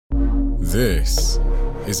This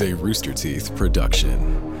is a Rooster Teeth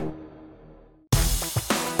production.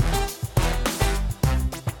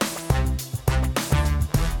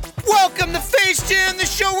 Welcome to Face Jam, the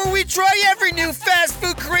show where we try every new fast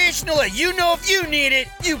food creation to let you know if you need it.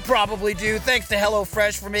 You probably do. Thanks to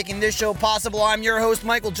HelloFresh for making this show possible. I'm your host,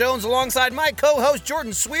 Michael Jones, alongside my co-host,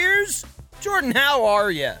 Jordan Swears. Jordan, how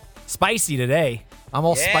are you? Spicy today. I'm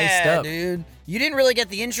all spiced up. Dude. You didn't really get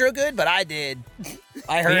the intro good, but I did.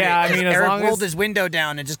 I heard it. I mean, as Eric long rolled as... his window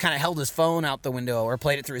down and just kind of held his phone out the window or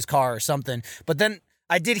played it through his car or something. But then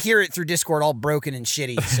I did hear it through Discord all broken and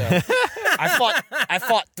shitty, so I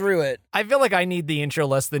fought through it. I feel like I need the intro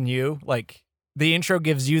less than you. Like, the intro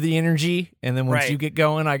gives you the energy, and then once you get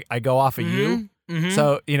going, I go off of you. Mm-hmm.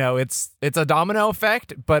 So, it's a domino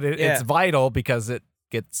effect, but it's vital because it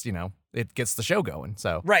gets, it gets the show going.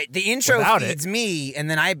 So right, the intro feeds me, and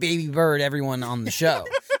then I baby bird everyone on the show.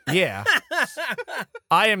 Yeah.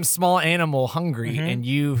 I am small animal hungry, and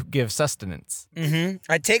you give sustenance. Mm-hmm.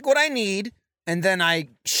 I take what I need, and then I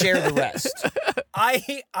share the rest.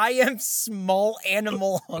 I am small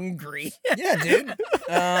animal hungry. Yeah, dude.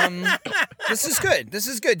 This is good. This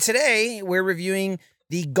is good. Today, we're reviewing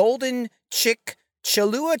the Golden Chick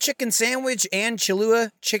Cholula chicken sandwich and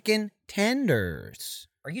Cholula chicken tenders.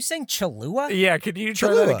 Are you saying Cholula? Yeah, could you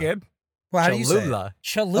try that again? Well, how do you say it?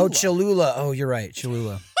 Cholula. Oh, Cholula. Oh, you're right.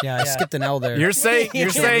 Cholula. Yeah, I skipped an L there. You're saying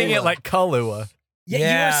it like Kahlua. Yeah,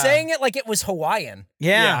 you were saying it like it was Hawaiian.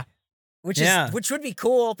 Yeah. Which would be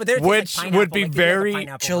cool, but there's which would be very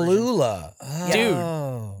Cholula.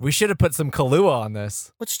 Dude, we should have put some Kahlua on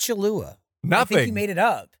this. What's Cholula? Nothing. I think you made it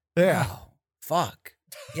up. Yeah. Oh, fuck.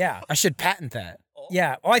 Yeah. I should patent that.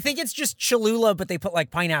 Yeah. Oh, I think it's just Cholula, but they put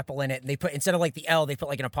like pineapple in it, and they put, instead of like the L, they put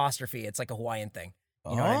like an apostrophe. It's like a Hawaiian thing.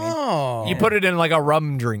 You know what I mean? You put it in like a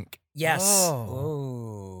rum drink. Yes.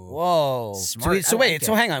 Oh. Whoa. Smart.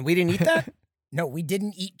 So hang on. We didn't eat that? No, we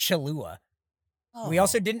didn't eat Cholula. Oh. We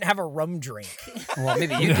also didn't have a rum drink. Well,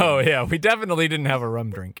 maybe you No, yeah, we definitely didn't have a rum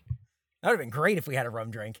drink. That would have been great if we had a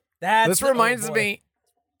rum drink. This reminds me.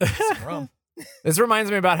 Rum. This reminds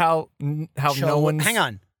me about how no one's. Hang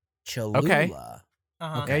on. Cholula. Okay.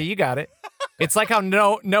 Okay, you got it. It's like how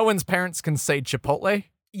no one's parents can say Chipotle.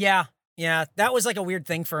 Yeah, that was like a weird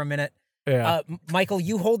thing for a minute. Yeah. Michael,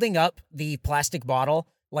 you holding up the plastic bottle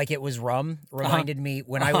like it was rum reminded me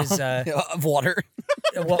when I was of water.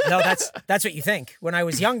 Well, no, that's what you think. When I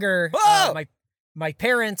was younger, my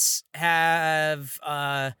parents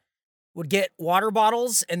would get water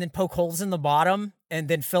bottles and then poke holes in the bottom and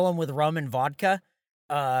then fill them with rum and vodka,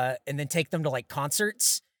 and then take them to like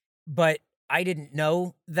concerts. But I didn't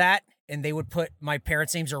know that. And they would put, my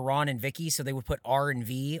parents' names are Ron and Vicky, so they would put R and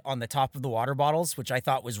V on the top of the water bottles, which I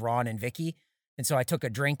thought was Ron and Vicky. And so I took a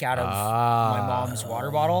drink out of my mom's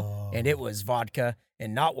water bottle, and it was vodka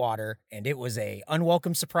and not water. And it was a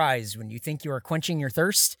unwelcome surprise when you think you are quenching your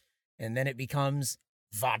thirst, and then it becomes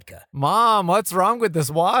vodka. Mom, what's wrong with this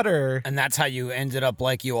water? And that's how you ended up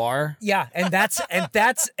like you are? Yeah, and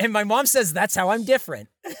my mom says that's how I'm different.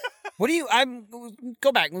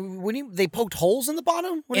 Go back. They poked holes in the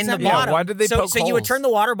bottom? What in does the that mean? bottom. Yeah, why did they poke holes? So you would turn the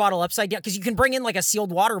water bottle upside down, because you can bring in like a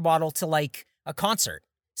sealed water bottle to like a concert.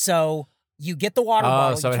 So you get the water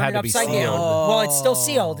bottle, so you it turn had it to be upside sealed. down. Well, it's still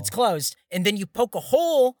sealed, it's closed, and then you poke a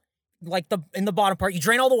hole like in the bottom part. You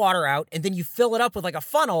drain all the water out, and then you fill it up with like a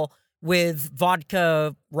funnel with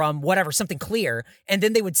vodka, rum, whatever, something clear, and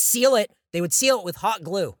then they would seal it. They would seal it with hot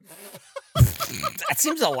glue. That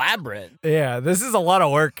seems elaborate. Yeah, this is a lot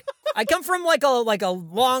of work. I come from like a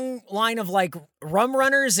long line of like rum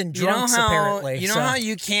runners and drunks, apparently. You know how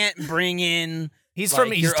you can't bring in He's like,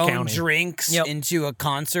 from East your own County. drinks into a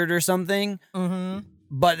concert or something? Mm-hmm.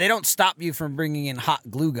 But they don't stop you from bringing in hot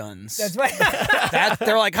glue guns. That's right.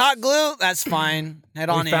 They're like, hot glue? That's fine. Head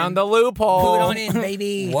on in. We found the loophole. Put it on in,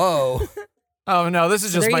 baby. Whoa. Oh, no, this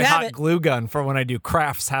is just there my you have hot it. glue gun for when I do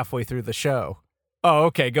crafts halfway through the show. Oh,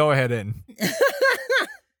 okay, go ahead in.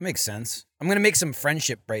 Makes sense. I'm going to make some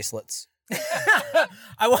friendship bracelets.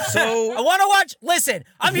 I want to watch. Listen,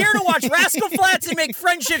 I'm here to watch Rascal Flatts and make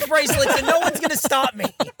friendship bracelets, and no one's gonna stop me.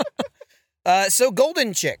 So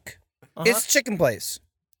Golden Chick, it's a chicken place.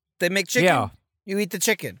 They make chicken. Yeah. You eat the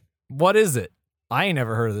chicken. What is it? I ain't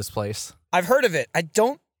never heard of this place. I've heard of it. I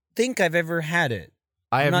don't think I've ever had it.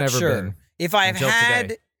 I have I'm not never sure. been. If I've until had,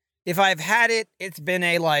 today. if I've had it, it's been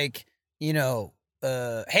a like,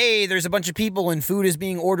 hey, there's a bunch of people and food is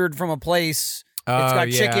being ordered from a place. It's got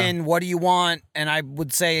chicken. What do you want? And I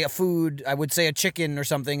would say I would say a chicken or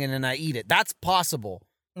something, and then I eat it. That's possible.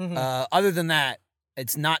 Mm-hmm. Other than that,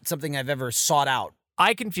 it's not something I've ever sought out.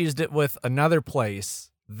 I confused it with another place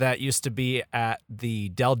that used to be at the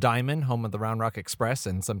Del Diamond, home of the Round Rock Express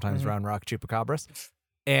and sometimes Round Rock Chupacabras.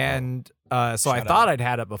 And so I thought I'd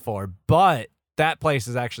had it before, but that place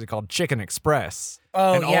is actually called Chicken Express.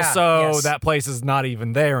 Oh, and also that place is not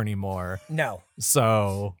even there anymore. No.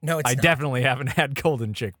 So I definitely haven't had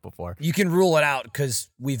Golden Chick before. You can rule it out because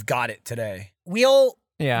we've got it today. We'll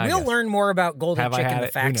learn more about Golden Chick in the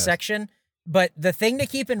facts section. But the thing to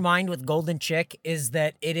keep in mind with Golden Chick is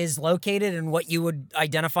that it is located in what you would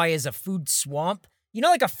identify as a food swamp. You know,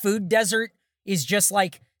 like a food desert is just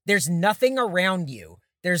like there's nothing around you.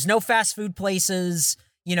 There's no fast food places.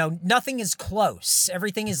 You know, nothing is close.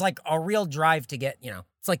 Everything is like a real drive to get,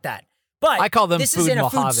 it's like that. But I call them this food is in a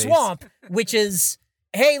Mojaves. food swamp, which is,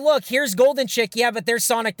 hey, look, here's Golden Chick. Yeah, but there's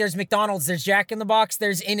Sonic, there's McDonald's, there's Jack in the Box,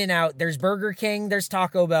 there's In-N-Out, there's Burger King, there's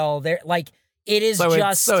Taco Bell. It is so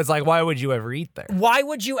just... So it's like, why would you ever eat there? Why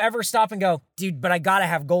would you ever stop and go, dude, but I gotta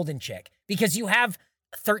have Golden Chick? Because you have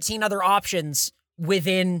 13 other options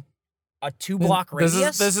within a 2-block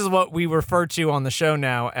radius. This is what we refer to on the show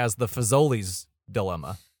now as the Fazoli's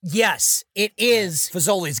dilemma. Yes, it is.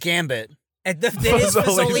 Fazoli's Gambit. It is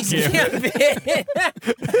Fazoli's Gambit.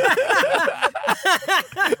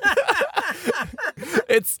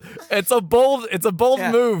 It's a bold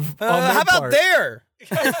move. How about part. there?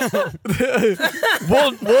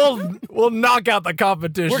 we'll knock out the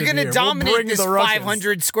competition. We're gonna dominate this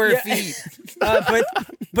 500 square feet.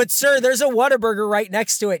 But sir, there's a Whataburger right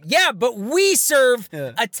next to it. Yeah, but we serve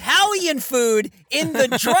Italian food in the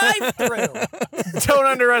drive-thru. Don't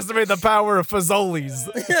underestimate the power of Fazoli's.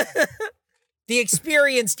 The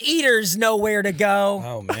experienced eaters know where to go.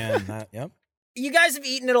 Oh man, yep. You guys have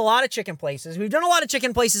eaten at a lot of chicken places. We've done a lot of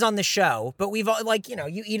chicken places on the show, but we've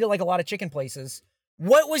you eat at like a lot of chicken places.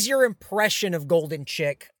 What was your impression of Golden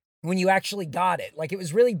Chick when you actually got it? Like, it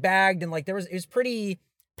was really bagged and like it was pretty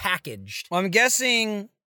packaged. Well, I'm guessing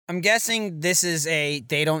this is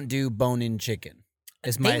they don't do bone-in chicken.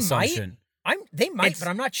 Is my assumption. They might, but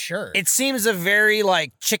I'm not sure. It seems a very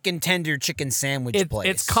like chicken tender chicken sandwich place.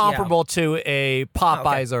 It's comparable to a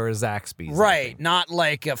Popeyes or a Zaxby's. Right, not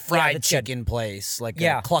like a fried chicken place, like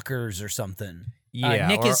a Cluckers or something. Yeah,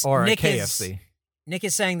 Nick or a KFC. Nick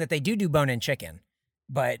is saying that they do bone-in chicken,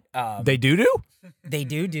 but they do? They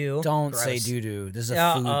do. Don't say do. This is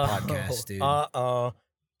a food podcast, dude.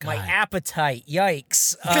 My appetite.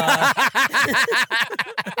 Yikes.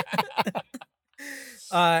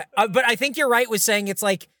 But I think you're right with saying it's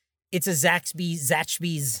a Zaxby's.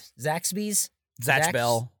 Zatch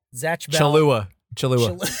Bell. Cholula. Does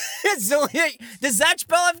Zatch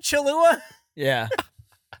Bell have Cholula? Yeah.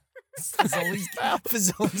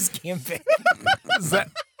 Fazoli's Gambit.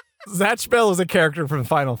 Zatch Bell is a character from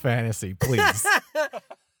Final Fantasy, please.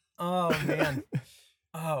 Oh man.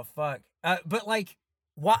 Oh fuck. But like,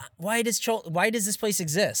 why does this place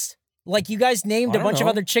exist? Like, you guys named a bunch of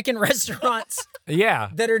other chicken restaurants. Yeah.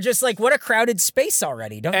 That are just like, what a crowded space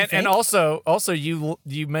already, don't you think? And also you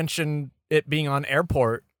mentioned it being on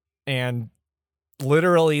airport, and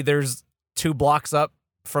literally there's 2 blocks up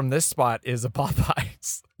from this spot is a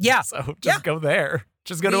Popeyes. Yeah. So just go there.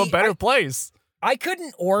 Just go to a better place. I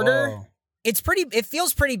couldn't order. Whoa. It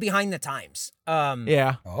feels pretty behind the times.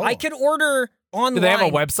 Yeah. Oh. I could order online. Do they have a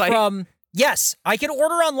website? Yes, I could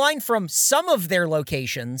order online from some of their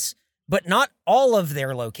locations, but not all of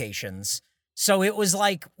their locations. So it was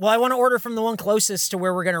like, well, I want to order from the one closest to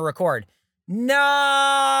where we're going to record.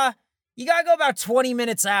 Nah, you got to go about 20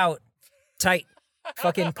 minutes out. Tight.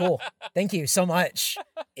 Fucking cool. Thank you so much,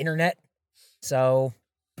 internet. So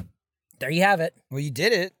there you have it. Well, you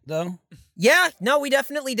did it, though. Yeah, no, we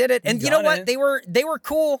definitely did it. And you know what? They were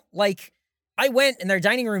cool. Like, I went and their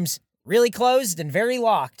dining room's really closed and very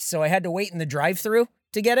locked, so I had to wait in the drive-thru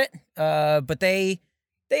to get it. But they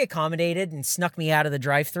accommodated and snuck me out of the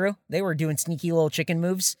drive-thru. They were doing sneaky little chicken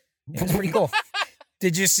moves. It was pretty cool.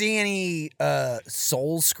 Did you see any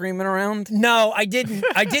souls screaming around? No, I didn't.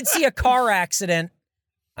 I did see a car accident.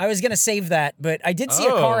 I was going to save that, but I did see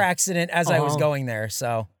a car accident as I was going there,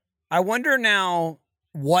 so. I wonder now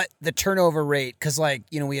what the turnover rate, because, like,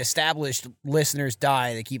 we established listeners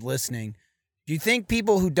die, they keep listening. Do you think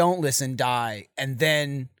people who don't listen die, and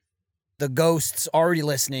then the ghosts already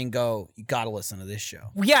listening go, you got to listen to this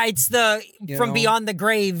show? Yeah, it's the From Beyond the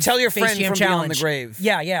Grave. Tell your friend from challenge. Beyond the Grave.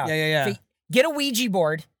 Yeah. Get a Ouija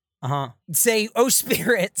board. Say, oh,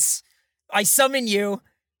 spirits, I summon you.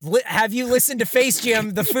 Have you listened to Face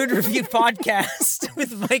Jam, the food review podcast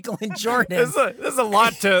with Michael and Jordan? There's a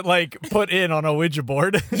lot to like put in on a Ouija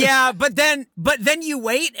board. Yeah, but then you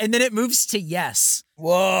wait and then it moves to yes.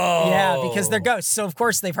 Whoa. Yeah, because they're ghosts. So of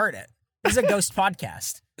course they've heard it. This is a ghost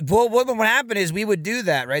podcast. Well, what would happen is we would do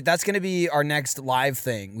that, right? That's going to be our next live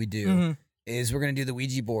thing we do. Mm-hmm. Is we're gonna do the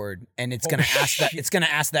Ouija board, and it's gonna ask that. It's gonna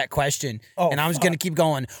ask that question, and I'm just gonna keep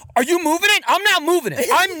going. Are you moving it? I'm not moving it.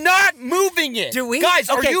 I'm not moving it. Do we, guys?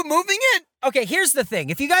 Okay. Are you moving it? Okay. Here's the thing: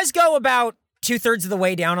 if you guys go about 2/3 of the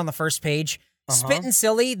way down on the first page, Spittin'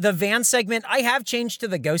 Silly, the van segment, I have changed to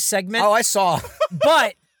the ghost segment. Oh, I saw.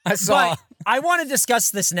 But I saw. But I want to discuss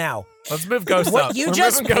this now. Let's move ghosts what up. You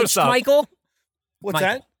just pitched, Michael. What's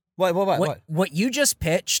that? What you just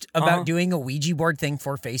pitched about doing a Ouija board thing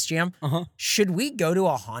for Face Jam, should we go to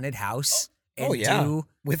a haunted house and do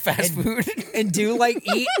with fast food and do like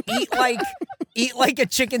eat like a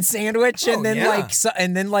chicken sandwich and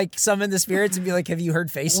then like summon the spirits and be like, have you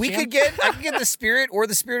heard Face Jam? I could get the spirit or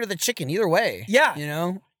the spirit of the chicken, either way. Yeah. You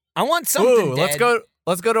know? I want something dead.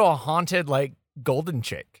 Let's go to a haunted like golden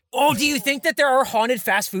chick. Oh, do you think that there are haunted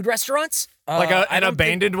fast food restaurants? Like an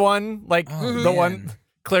abandoned one? Like the one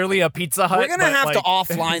clearly a Pizza Hut. We're gonna have to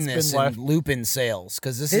offline this and loop in sales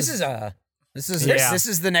because this is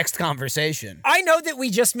the next conversation. I know that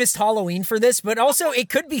we just missed Halloween for this, but also it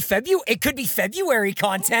could be February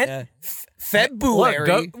content.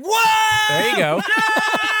 February. Whoa! There you go.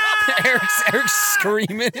 Eric's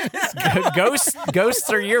screaming. Ghosts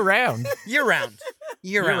are year round. Year round.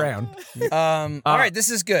 All right,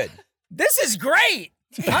 this is good. This is great.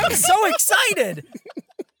 I'm so excited.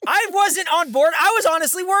 I wasn't on board. I was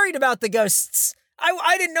honestly worried about the ghosts.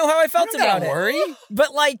 I didn't know how I felt about it. Don't worry.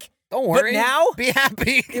 But like, don't worry. But now, be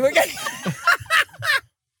happy.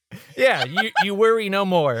 Yeah, you worry no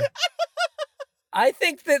more. I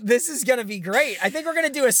think that this is going to be great. I think we're going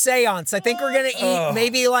to do a seance. I think we're going to eat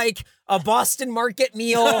maybe like a Boston Market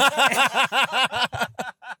meal.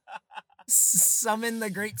 Summon the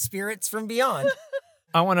great spirits from beyond.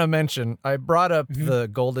 I want to mention, I brought up the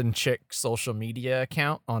Golden Chick social media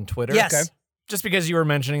account on Twitter. Yes. Okay. Just because you were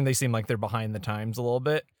mentioning they seem like they're behind the times a little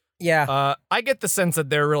bit. Yeah. I get the sense that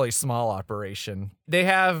they're a really small operation. They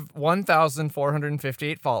have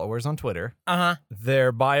 1,458 followers on Twitter. Uh-huh.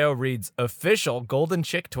 Their bio reads, official Golden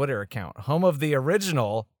Chick Twitter account, home of the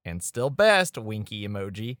original and still best winky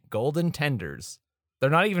emoji, Golden Tenders. They're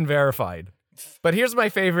not even verified. But here's my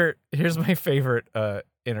favorite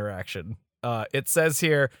interaction. It says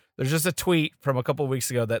here, there's just a tweet from a couple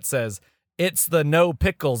weeks ago that says, it's the no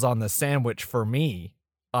pickles on the sandwich for me,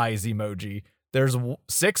 eyes emoji. There's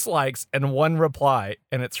 6 likes and 1 reply,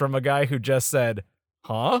 and it's from a guy who just said,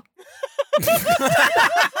 huh?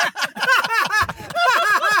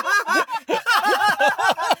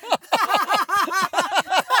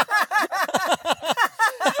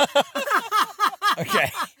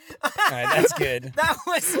 Okay. All right, that's good. That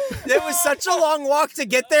was such a long walk to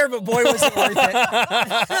get there, but boy, was it worth it.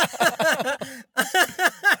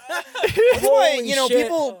 That's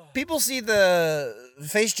why, people see the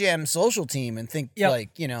Face Jam social team and think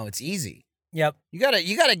it's easy. Yep. You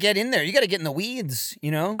gotta get in there. You gotta get in the weeds,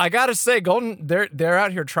 I gotta say, Golden, they're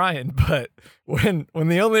out here trying, but when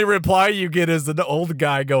the only reply you get is an old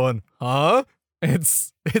guy going, huh?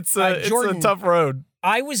 It's a tough road.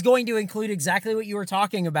 I was going to include exactly what you were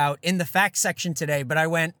talking about in the facts section today, but I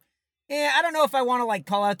went, I don't know if I want to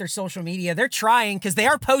call out their social media. They're trying because they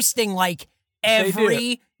are posting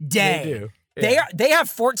every day. They do. Yeah. They have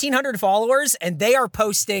 1,400 followers and they are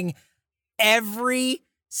posting every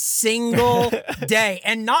single day,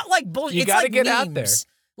 and not bullshit. You got to get out there.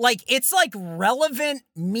 It's relevant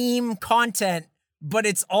meme content, but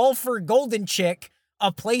it's all for Golden Chick,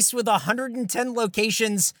 a place with 110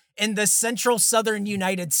 locations in the central southern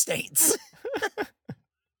United States.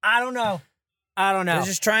 I don't know. They're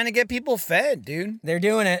just trying to get people fed, dude. They're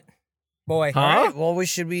doing it. Boy. Huh? All right, well,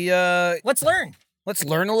 let's learn. Let's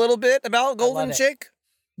learn a little bit about Golden Chick.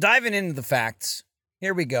 Diving into the facts.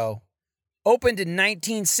 Here we go. Opened in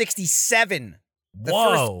 1967. The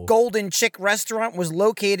first Golden Chick restaurant was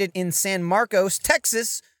located in San Marcos,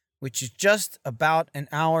 Texas, which is just about an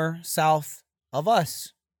hour south of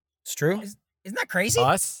us. It's true. Isn't that crazy?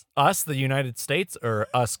 Us, the United States, or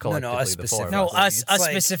us collectively? No, us specifically. No, us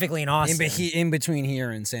specifically in Austin. In between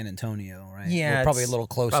here and San Antonio, right? Yeah, we're probably a little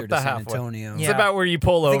closer to San Antonio. It's about where you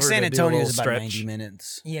pull over. I think San Antonio is about stretch. 90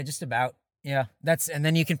 minutes. Yeah, just about. Yeah, and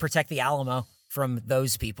then you can protect the Alamo from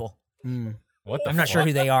those people. Mm. I'm not sure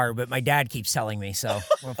who they are, but my dad keeps telling me, so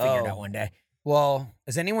we'll figure it out one day. Well,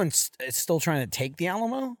 is anyone still trying to take the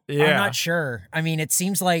Alamo? Yeah. I'm not sure. I mean, it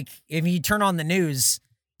seems like if you turn on the news,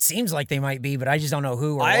 it seems like they might be, but I just don't know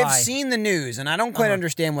who or why. I've seen the news, and I don't quite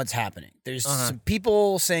understand what's happening. There's some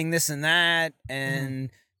people saying this and that, and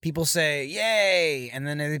people say, yay, and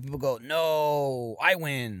then other people go, no, I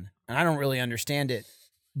win. And I don't really understand it.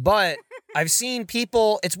 But I've seen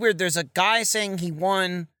people, it's weird, there's a guy saying he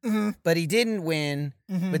won, but he didn't win,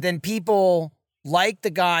 but then people like the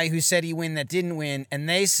guy who said he win that didn't win, and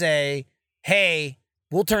they say, hey,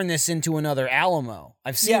 we'll turn this into another Alamo.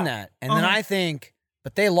 I've seen that. And then I think,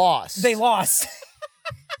 but they lost. They lost.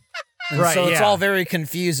 And so it's all very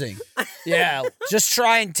confusing. Yeah, just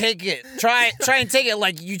try and take it. Try and take it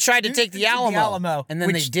like you tried to take the Alamo. And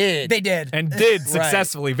then they did. They did. And did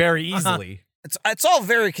successfully, very easily. It's all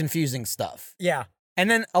very confusing stuff. Yeah. And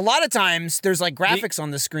then a lot of times there's like graphics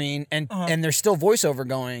on the screen and there's still voiceover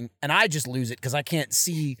going, and I just lose it because I can't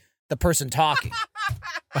see the person talking.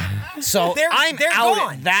 So I'm out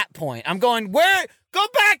gone. at that point. I'm going, where? Go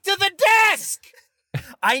back to the desk!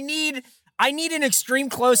 I need an extreme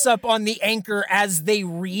close-up on the anchor as they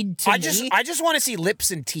read to me. I just want to see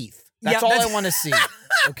lips and teeth. That's all I want to see.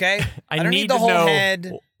 Okay? I don't need the to whole know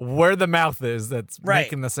head. Where the mouth is that's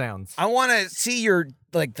making the sounds. I want to see your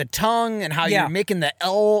like the tongue and how you're making the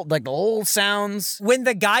L, like the old sounds. When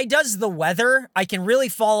the guy does the weather, I can really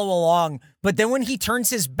follow along. But then when he turns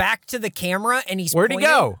his back to the camera and he's Where'd he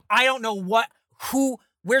go? I don't know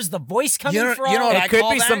where's the voice coming from? You know what it I could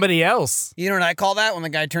call be that? somebody else. You know what I call that when the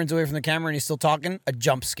guy turns away from the camera and he's still talking? A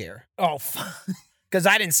jump scare. Oh, fuck. Because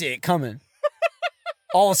I didn't see it coming.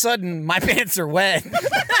 All of a sudden, my pants are wet.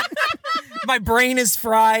 My brain is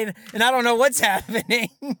fried, and I don't know what's happening.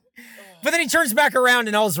 But then he turns back around,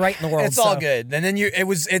 and all's right in the world. It's all good. And then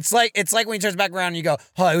it's like when he turns back around, and you go,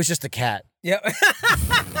 "Oh, it was just a cat." Yep.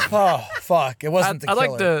 Oh, fuck! It wasn't the I'd killer.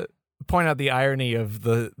 like to point out the irony of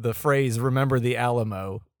the phrase "Remember the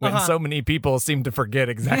Alamo" when so many people seem to forget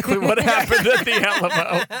exactly what happened at the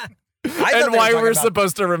Alamo and why we're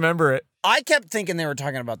supposed to remember it. I kept thinking they were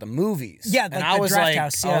talking about the movies. Yeah, and like I the was Draft like,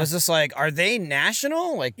 House, I was just like, are they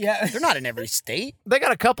national? Like, they're not in every state. They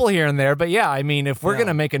got a couple here and there, but yeah, I mean, if we're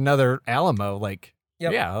gonna make another Alamo, like,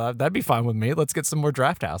 that'd be fine with me. Let's get some more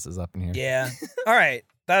draft houses up in here. Yeah. All right,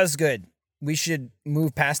 that was good. We should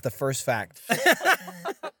move past the first fact.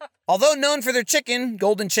 Although known for their chicken,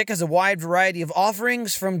 Golden Chick has a wide variety of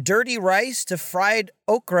offerings from dirty rice to fried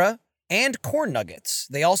okra and corn nuggets.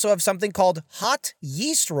 They also have something called hot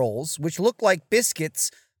yeast rolls, which look like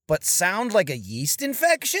biscuits but sound like a yeast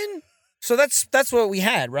infection. So that's what we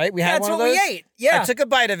had, right? We had one of those. That's what we ate. Yeah. I took a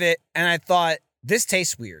bite of it and I thought, this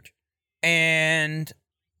tastes weird. And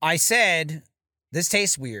I said, this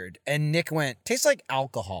tastes weird. And Nick went, tastes like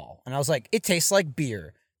alcohol. And I was like, it tastes like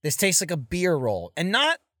beer. This tastes like a beer roll. And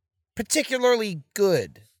not particularly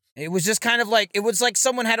good. It was just kind of like, it was like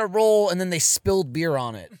someone had a roll and then they spilled beer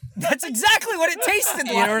on it. That's exactly what it tasted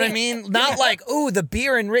like. You know what I mean? Not like, ooh, the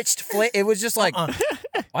beer enriched flavor. It was just like,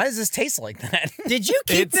 why does this taste like that? Did you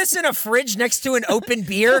keep this in a fridge next to an open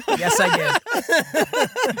beer? Yes, I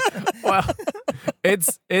did. Well,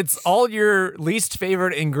 it's all your least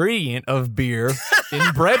favorite ingredient of beer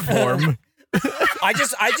in bread form. I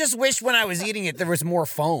just wish when I was eating it there was more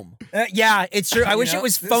foam. Yeah, it's true. I wish it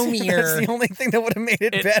was foamier. That's the only thing that would have made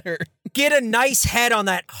it better. Get a nice head on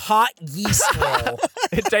that hot yeast roll.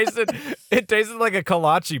 It tasted like a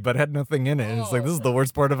kolache, but had nothing in it. It's like, this is the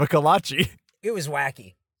worst part of a kolache. It was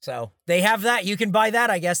wacky. So they have that. You can buy that,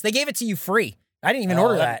 I guess. They gave it to you free. I didn't even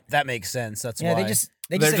order that. That makes sense. That's yeah, why. They're just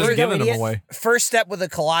giving them away. First step with a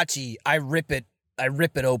kolache, I rip it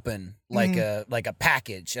open like a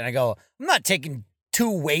package, and I go, I'm not taking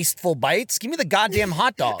 2 wasteful bites. Give me the goddamn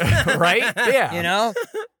hot dog. Right? Yeah. You know?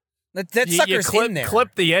 That sucker's in there.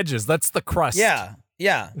 Clip the edges. That's the crust.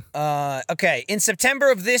 Yeah. Okay. In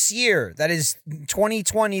September of this year, that is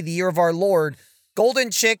 2020, the year of our Lord,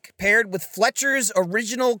 Golden Chick paired with Fletcher's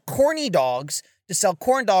original Corny Dogs to sell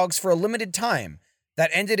corn dogs for a limited time. That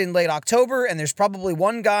ended in late October, and there's probably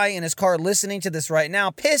one guy in his car listening to this right now,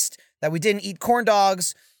 pissed that we didn't eat corn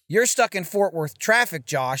dogs. You're stuck in Fort Worth traffic,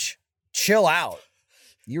 Josh. Chill out.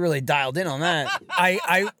 You really dialed in on that.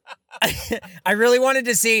 I really wanted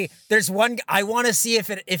to see. There's one. I want to see if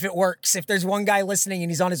it works. If there's one guy listening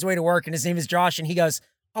and he's on his way to work and his name is Josh and he goes,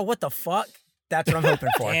 "Oh, what the fuck?" That's what I'm hoping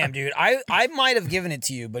for. Damn, dude. I might have given it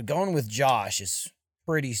to you, but going with Josh is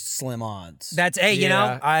pretty slim odds. That's you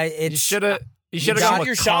know. You should have got gone with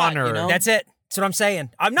your shot, Connor. you know? That's it. That's what I'm saying.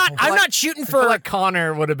 I'm not shooting for. I feel like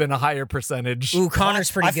Connor would have been a higher percentage. Ooh, Connor's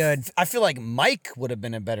pretty good. I feel like Mike would have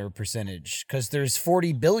been a better percentage because there's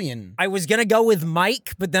 40 billion. I was gonna go with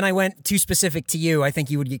Mike, but then I went too specific to you. I think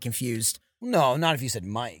you would get confused. No, not if you said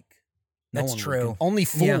Mike. That's true. Only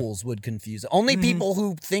fools would confuse it. Only people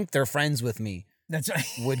who think they're friends with me. That's right.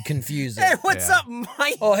 Would confuse it. Hey, what's up,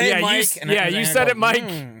 Mike? Oh, hey, Yeah, Mike. you said it, Mike.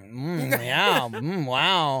 Yeah.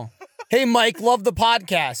 Wow. Hey, Mike, love the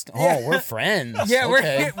podcast. Oh, we're friends. Yeah,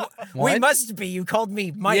 okay. we must be. You called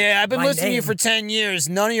me Mike. Yeah, I've been listening to you name. for 10 years.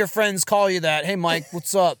 None of your friends call you that. Hey, Mike,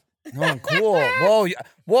 what's up? Oh, cool.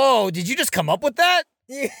 Whoa, did you just come up with that?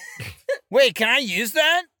 Wait, can I use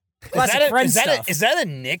that? Classic friend stuff. Is that a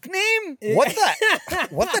nickname? What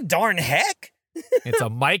the darn heck? It's a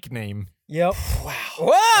Mike name. Yep. Wow.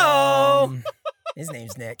 Whoa. His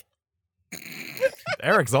name's Nick.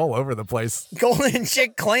 Eric's all over the place. Golden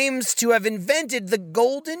Chick claims to have invented the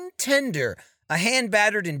Golden Tender, a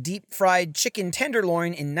hand-battered and deep-fried chicken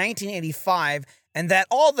tenderloin in 1985, and that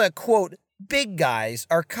all the, quote, big guys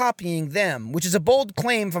are copying them, which is a bold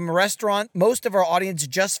claim from a restaurant most of our audience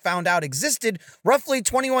just found out existed roughly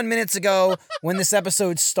 21 minutes ago when this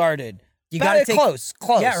episode started. You got to take close.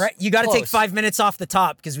 Yeah, right. You got to take 5 minutes off the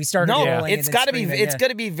top because we started. rolling it's got to be. It's got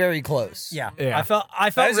to be very close. Yeah. Yeah. I felt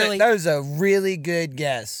really. That was a really good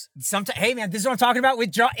guess. Hey man, this is what I'm talking about.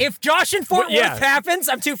 With if Josh in Fort Worth happens,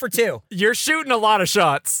 I'm 2 for 2. You're shooting a lot of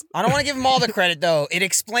shots. I don't want to give him all the credit though. It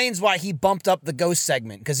explains why he bumped up the ghost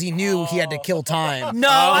segment because he knew he had to kill time. No,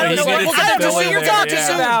 I don't he's know gonna what you're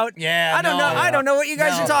talking about. Yeah, I don't know. I don't know what you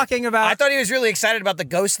guys are talking about. I thought he was really excited about the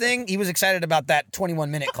ghost thing. He was excited about that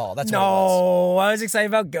 21-minute call. That's what it was. No, I was excited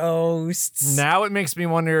about ghosts. Now it makes me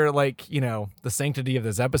wonder, like, the sanctity of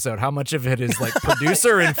this episode. How much of it is like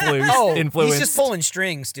producer influence? He's just pulling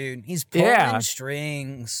strings, dude. He's pulling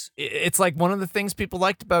strings. It's like one of the things people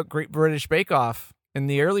liked about Great British Bake Off in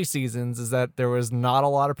the early seasons is that there was not a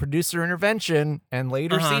lot of producer intervention, and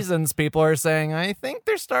later seasons people are saying, I think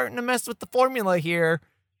they're starting to mess with the formula here.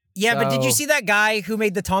 Yeah, but did you see that guy who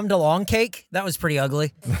made the Tom DeLonge cake? That was pretty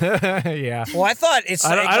ugly. Yeah. Well, I thought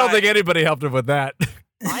I don't think anybody helped him with that.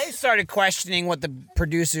 I started questioning what the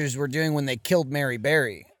producers were doing when they killed Mary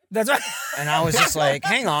Berry. That's right. And I was just like,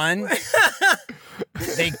 hang on.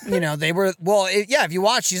 They were, if you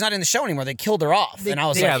watch, she's not in the show anymore. They killed her off. And I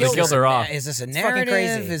was like, they killed her off. Is this a fucking narrative?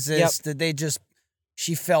 crazy. Is this, did they just,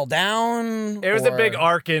 she fell down? It was a big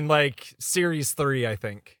arc in like series 3, I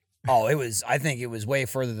think. Oh, I think it was way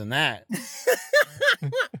further than that.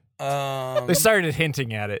 They started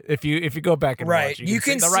hinting at it. If you go back and watch, you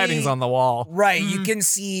can see the writing's on the wall. Right, you can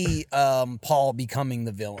see Paul becoming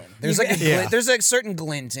the villain. There's there's a certain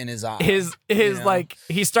glint in his eye. His like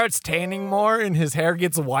he starts tanning more and his hair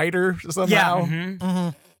gets whiter somehow.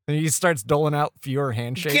 Yeah. And he starts doling out fewer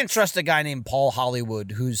handshakes. You can't trust a guy named Paul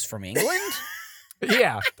Hollywood who's from England.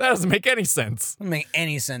 Yeah, that doesn't make any sense. Doesn't make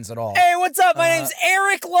any sense at all. Hey, what's up? My name's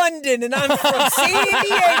Eric London, and I'm from San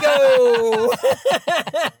Diego.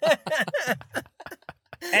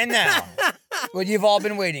 And now, what you've all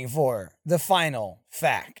been waiting for, the final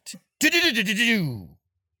fact. It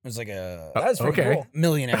was like a That was pretty cool.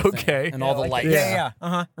 millionaire thing, and all the lights. Yeah.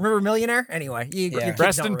 Remember Millionaire? Anyway, your kids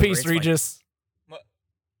Rest don't in remember. peace, It's fine. Regis.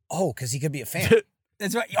 Oh, because he could be a fan.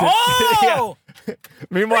 That's right. Oh!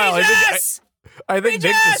 Meanwhile, Regis! I think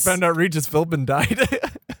Nick Regis! just found out Regis Philbin died.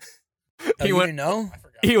 You didn't know?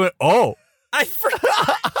 He went, oh. I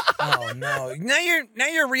forgot. Oh no! Now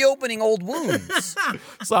you're reopening old wounds.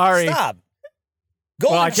 Sorry. Stop.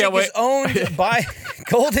 I can't wait.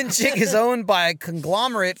 Golden Chick is owned by a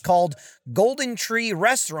conglomerate called Golden Tree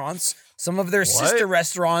Restaurants. Some of their sister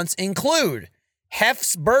restaurants include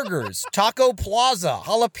Hef's Burgers, Taco Plaza,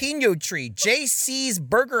 Jalapeno Tree, JC's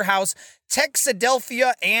Burger House,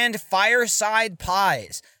 Texadelphia, and Fireside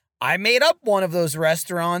Pies. I made up one of those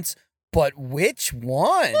restaurants, but which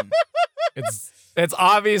one? It's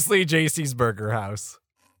obviously JC's Burger House.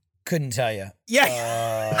 Couldn't tell you.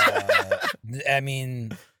 Yeah. I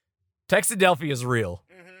mean, Texadelphia is real.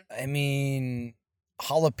 I mean,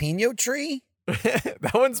 Jalapeno Tree?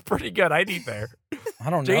 That one's pretty good. I'd eat there. I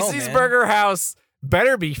don't know, JC's man. Burger House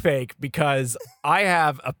better be fake because I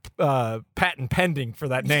have a patent pending for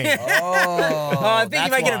that name. I think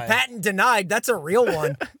you might get a patent denied. That's a real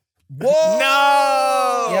one. Whoa!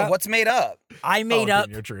 No! Yeah. What's made up? I made up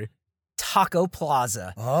Jalapeno Tree. Taco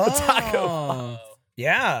Plaza. Oh. Taco.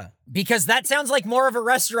 Yeah. Because that sounds like more of a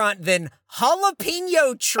restaurant than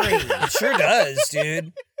Jalapeno Tree. It sure does,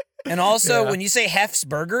 dude. And also, when you say Hef's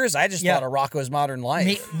Burgers, I just thought of Rocco's Modern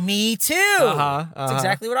Life. Me too. That's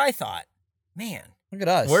exactly what I thought. Man. Look at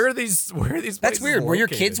us. Where are these That's places weird. Were your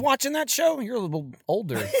located? kids watching that show? You're a little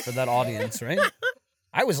older for that audience, right?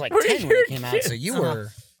 I was like Where are 10 when your it came out, so you were...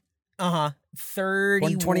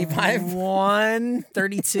 31, 125?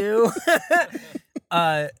 32.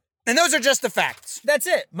 And those are just the facts. That's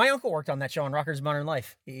it. My uncle worked on that show on Rocker's Modern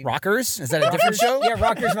Life. Rockers? Is that a different show? Yeah,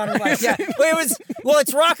 Rocker's Modern Life. Yeah.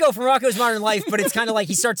 It's Rocco from Rocco's Modern Life, but it's kind of like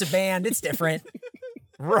he starts a band. It's different.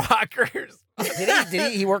 Rockers.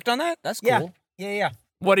 Did he worked on that? That's cool. Yeah.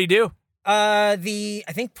 What'd he do? I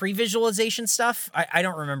think pre-visualization stuff. I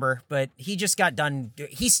don't remember, but he just got done.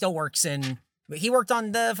 He still works he worked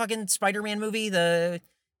on the fucking Spider-Man movie, the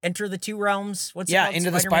Enter the Two Realms. What's it called? Into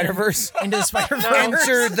the Spider-Verse. Into the Spider-Verse.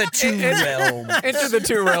 Enter the Two Realms. Into the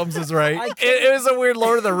Two Realms is right. It was a weird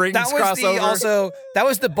Lord of the Rings crossover. That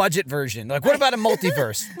was the budget version. Like, what about a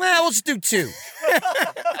multiverse? Well, we'll just do 2.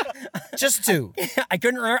 Just 2. I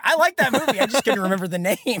couldn't remember. I like that movie. I just couldn't remember the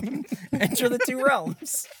name. Enter the Two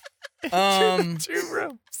Realms. Two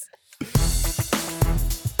Realms.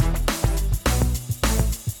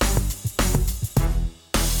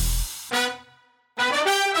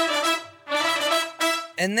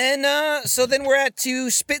 And then, so then we're at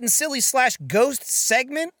to Spit and Silly / Ghost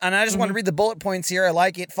segment. And I just want to read the bullet points here. I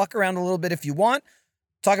like it. Fuck around a little bit if you want.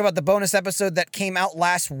 Talk about the bonus episode that came out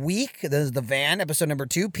last week. This is The Van, episode number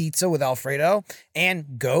 2, Pizza with Alfredo.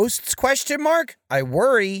 And Ghosts, ? I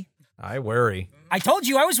worry. I told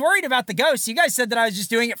you I was worried about the ghosts. You guys said that I was just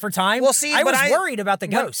doing it for time. Well, see, I was worried about the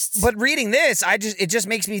ghosts. But reading this, it just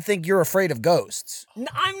makes me think you're afraid of ghosts.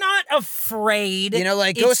 I'm not afraid. You know,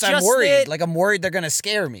 like ghosts, I'm worried. Like I'm worried they're going to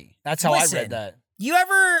scare me. That's how I read that. You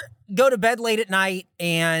ever go to bed late at night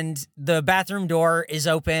and the bathroom door is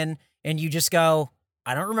open and you just go,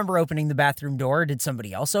 I don't remember opening the bathroom door. Did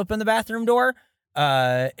somebody else open the bathroom door?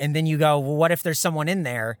 And then you go, well, what if there's someone in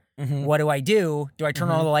there? What do I do? Do I turn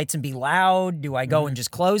on all the lights and be loud? Do I go and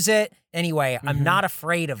just close it? Anyway, I'm not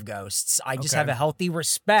afraid of ghosts. I just have a healthy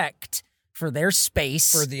respect for their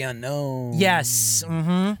space. For the unknown. Yes.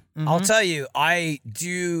 I'll tell you, I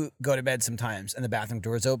do go to bed sometimes and the bathroom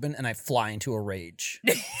door is open and I fly into a rage.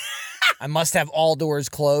 I must have all doors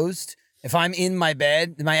closed. If I'm in my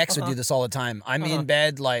bed, my ex would do this all the time. I'm in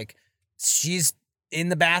bed, like, she's in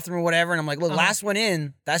the bathroom or whatever, and I'm like, look, last one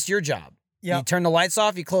in, that's your job. Yep. You turn the lights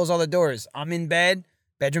off, you close all the doors. I'm in bed,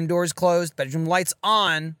 bedroom doors closed, bedroom lights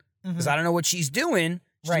on, because I don't know what she's doing.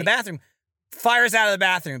 She's in the bathroom. Fires out of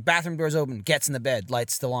the bathroom doors open, gets in the bed,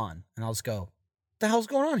 lights still on. And I'll just go, what the hell's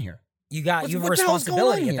going on here? You have a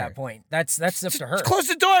responsibility at that point. That's up to her. Just close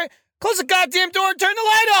the door, close the goddamn door, and turn the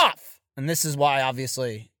light off. And this is why,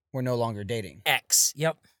 obviously, we're no longer dating. Ex.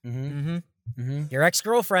 Yep. Your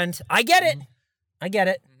ex-girlfriend. I get it. I get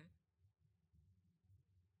it.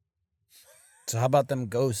 So how about them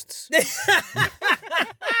ghosts?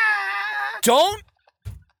 Don't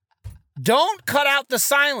cut out the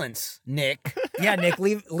silence, Nick. Yeah, Nick,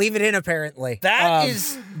 leave it in apparently.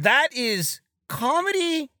 That is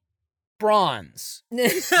comedy bronze.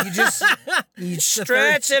 You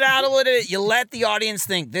stretch it out a little bit. You let the audience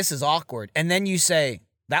think this is awkward. And then you say,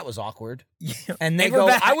 that was awkward. And they go,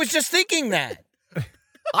 I was just thinking that.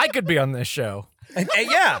 I could be on this show.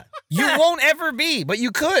 Yeah, you won't ever be, but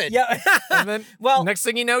you could. Yeah. And then, next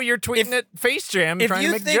thing you know, you're tweeting at Face Jam trying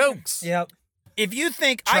to make jokes. Yep. If you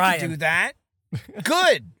think I can do that,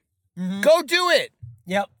 good. Go do it.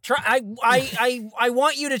 Yep. Try. I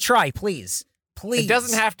want you to try, please. Please. It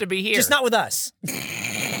doesn't have to be here. Just not with us.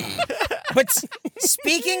 But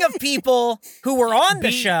speaking of people who were on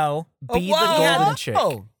the show, be the golden chick.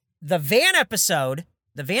 The Van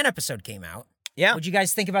episode came out. Yeah. What'd you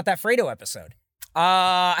guys think about that Fredo episode?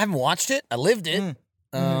 I haven't watched it. I lived it.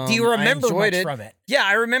 Do you remember much from it? Yeah,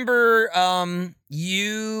 I remember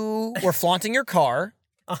you were flaunting your car.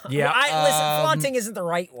 Yeah. Listen, flaunting isn't the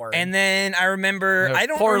right word. And then I remember, I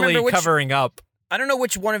don't poorly remember which, covering up. I don't know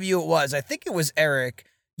which one of you it was. I think it was Eric.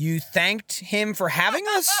 You thanked him for having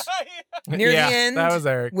us near the end. That was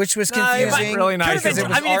Eric. Which was confusing. Really nice. Because it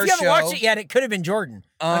was I mean, if our you haven't show. watched it yet, it could have been Jordan.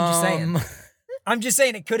 I'm just saying. I'm just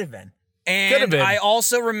saying it could have been. And I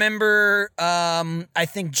also remember, I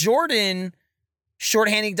think Jordan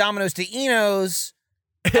shorthanding Domino's to Eno's,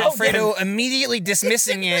 Alfredo immediately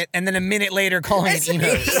dismissing it, and then a minute later calling it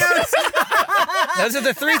Eno's. Those are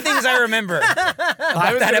the three things I remember.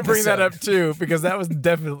 I was going to bring that up too, because that was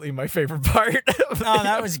definitely my favorite part. Oh,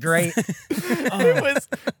 that was great.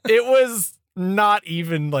 It was not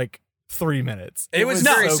even like 3 minutes. It was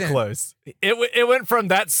so close. It went from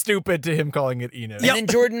that stupid to him calling it Eno. And then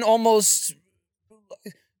Jordan almost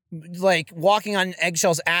like walking on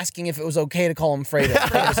eggshells, asking if it was okay to call him Fredo.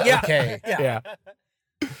 It was okay. Yeah.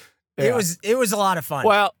 It was a lot of fun.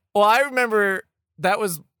 Well, I remember that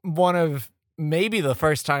was one of maybe the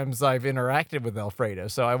first times I've interacted with Alfredo,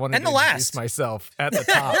 so I wanted to introduce myself at the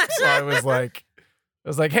top. So I was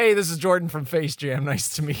like, hey, this is Jordan from Face Jam. Nice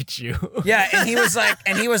to meet you. Yeah, and he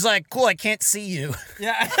was like, cool, I can't see you.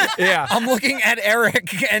 Yeah. I'm looking at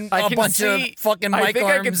Eric and a bunch of fucking mic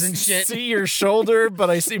arms and shit. I see your shoulder, but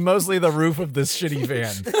I see mostly the roof of this shitty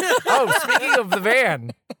van. Oh, speaking of the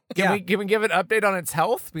van, can we give an update on its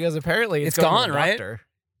health? Because apparently it's gone, to the right? doctor.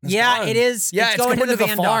 Yeah, it is. Yeah, it's going to the the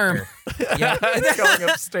van farm. Yeah, It's going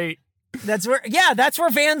upstate. that's where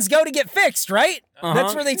vans go to get fixed, right? Uh-huh.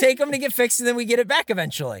 That's where they take them to get fixed, and then we get it back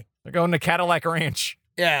eventually. They're going to Cadillac Ranch.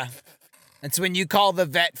 Yeah. It's when you call the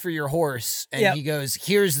vet for your horse and he goes,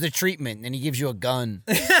 here's the treatment, and he gives you a gun.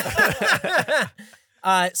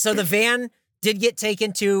 So the van did get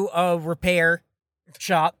taken to a repair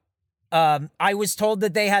shop. I was told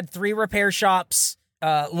that they had 3 repair shops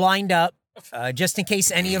lined up just in case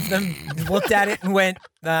any of them looked at it and went,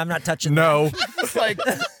 I'm not touching that.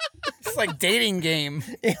 It's like dating game.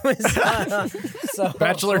 It was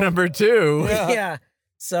Bachelor number 2. Yeah.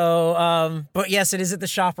 So, but yes, it is at the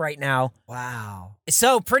shop right now. Wow.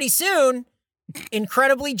 So pretty soon,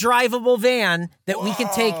 incredibly drivable van that we can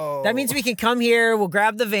take. That means we can come here. We'll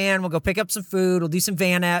grab the van. We'll go pick up some food. We'll do some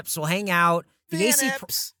van eps. We'll hang out. The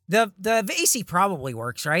AC probably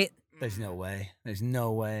works, right? There's no way. There's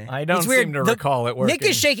no way. I don't It's weird. seem to recall it working. Nick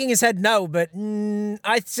is shaking his head no, but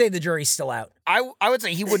I'd say the jury's still out. I would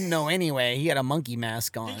say he wouldn't know anyway. He had a monkey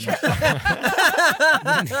mask on.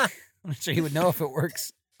 I'm sure he would know if it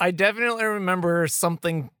works. I definitely remember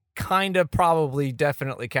something kind of probably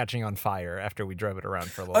definitely catching on fire after we drove it around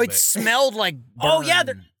for a little Oh, it bit. smelled like burn. Oh yeah,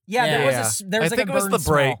 there was I like think a it was burn the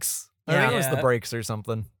smell. brakes. I think it was Yeah. the brakes or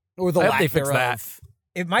something. Or the I hope lack they fixed thereof.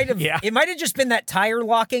 It might have. Yeah. It might have just been that tire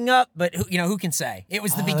locking up, but who can say? It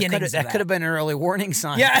was the beginning. That could have been an early warning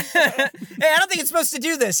sign. Yeah. Hey, I don't think it's supposed to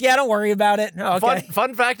do this. Yeah, don't worry about it. Oh, okay.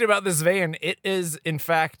 Fun fact about this van, it is in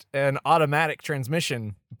fact an automatic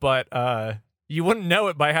transmission, but you wouldn't know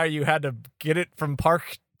it by how you had to get it from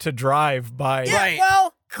park to drive by Right.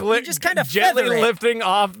 Well, you just kind of gently feather it. lifting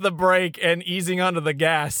off the brake and easing onto the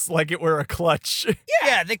gas like it were a clutch.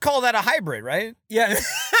 Yeah, they call that a hybrid, right? Yeah.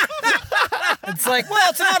 It's like, well,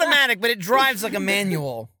 it's an automatic, but it drives like a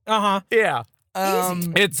manual. Uh-huh. Yeah.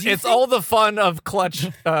 It's all the fun of clutch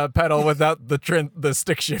pedal without the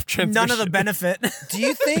stick shift transmission. None of the benefit. Do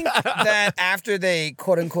you think that after they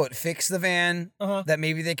quote unquote fix the van, that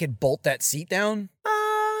maybe they could bolt that seat down?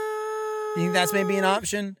 You think that's maybe an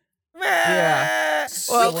option? Yeah.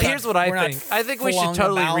 Well, here's what I we're not think. I think we should flung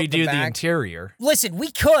totally about the redo the back. interior. Listen,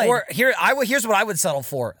 we could. Or here's what I would settle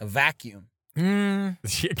for: a vacuum.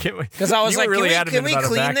 Because I was like, really can we adamant about a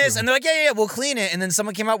clean this? vacuum. And they're like, yeah, we'll clean it. And then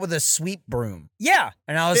someone came out with a sweep broom, yeah.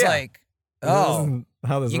 and I was Yeah. like, This oh, isn't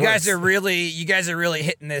how this you works. guys are really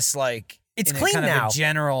hitting this like It's in a clean kind of now. a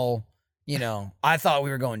general. You know, I thought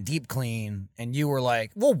we were going deep clean, and you were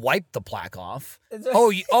like, "We'll wipe the plaque off."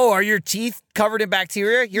 Are your teeth covered in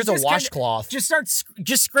bacteria? Here's a just kinda- washcloth.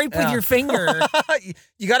 Just scrape with Yeah. your finger.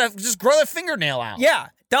 You gotta just grow the fingernail out. Yeah.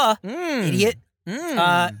 Duh. Mm. Idiot.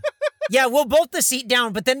 Mm. Yeah, we'll bolt the seat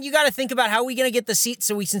down, but then you got to think about how are we going to get the seat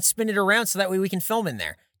so we can spin it around so that way we can film in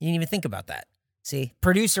there. You didn't even think about that. See,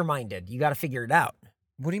 producer minded. You got to figure it out.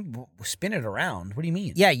 What do you spin it around? What do you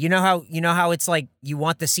mean? Yeah, you know how it's like you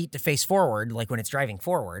want the seat to face forward, like when it's driving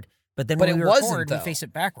forward, but then But when it we wasn't, record, we though. face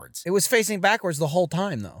it backwards. It was facing backwards the whole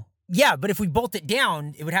time, though. Yeah, but if we bolt it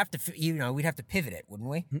down, it would have to, we'd have to pivot it, wouldn't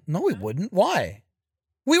we? No, we wouldn't. Why?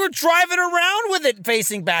 We were driving around with it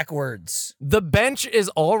facing backwards. The bench is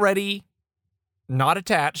already not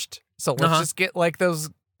attached, so let's just get like those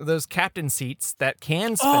captain seats that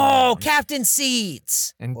can spin Oh, around captain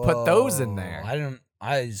seats. and put those in there.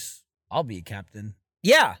 I'll be a captain.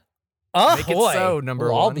 Yeah. Oh, Make it boy. so, number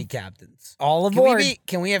We'll all one. be captains. All aboard.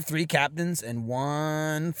 Can we have 3 captains and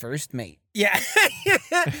 1 first mate? Yeah.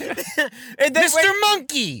 And then Mr.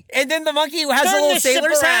 Monkey! And then the monkey has Turn a little the ship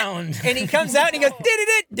sailor's hat, around. and he comes out and he goes,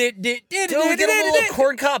 Dude, we get a little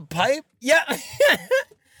corncob pipe? yeah.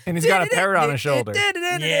 And he's got a parrot on his shoulder.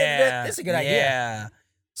 Yeah. That's a good idea. Yeah.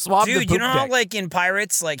 Swab the Dude, poop you know how, deck. like, in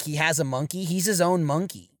Pirates, like, he has a monkey? He's his own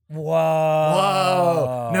monkey. Whoa.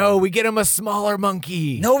 Whoa. No, we get him a smaller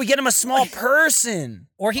monkey. No, we get him a small person.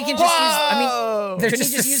 Or he can just use, They're Couldn't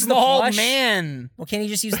just he just a use the small plush? man. well, can he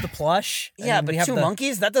just use the plush? And Yeah, then but we have 2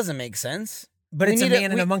 monkeys? That doesn't make sense. But We it's a need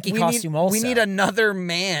man in a monkey we costume need, also. We need another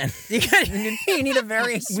man. You need a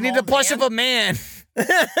very small We need a plush of a man.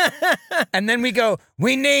 And then we go,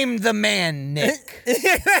 we named the man Nick.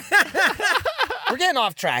 We're getting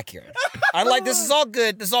off track here. This is all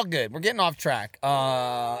good. This is all good. We're getting off track.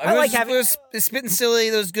 I like having- it was spitting silly.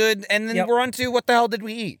 That was good. And then Yep. we're on to what the hell did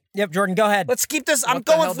we eat? Yep, Jordan, go ahead. Let's keep this. What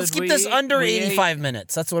the hell Let's did keep we this eat? under We ate- 85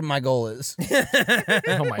 minutes. That's what my goal is.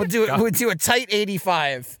 Oh my We'll do it. God. We'll do a tight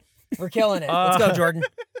 85. We're killing it. Let's go, Jordan.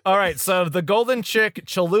 All right, so the golden chick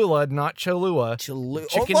Cholula, not Cholula. Chicken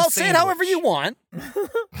Well, say it however sandwich. you want.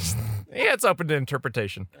 Yeah, it's open to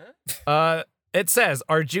interpretation. It says,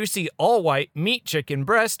 our juicy all-white meat chicken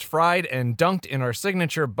breast fried and dunked in our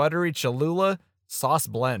signature buttery Cholula sauce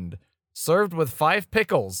blend. served with 5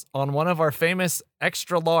 pickles on one of our famous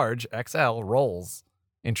extra large XL rolls.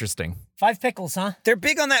 Interesting. 5 pickles, huh? They're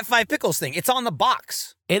big on that 5 pickles thing. It's on the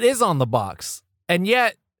box. It is on the box, and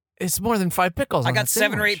yet it's more than 5 pickles. I got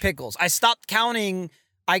 7 or 8 pickles. I stopped counting.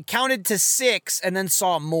 I counted to 6 and then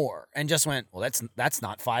saw more and just went, well, that's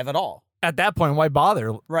not 5 at all. At that point, why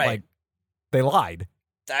bother? Right. Like, they lied.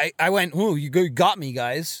 I went, ooh, you got me,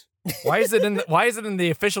 guys. Why is it in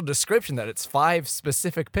the official description that it's 5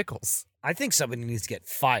 specific pickles? I think somebody needs to get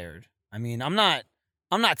fired. I mean, I'm not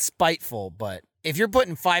spiteful, but if you're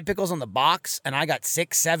putting 5 pickles on the box and I got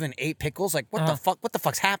 6, 7, 8 pickles, like what the fuck? What the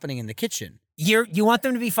fuck's happening in the kitchen? You want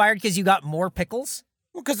them to be fired because you got more pickles?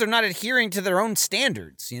 Well, because they're not adhering to their own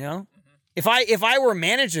standards, you know? If I were a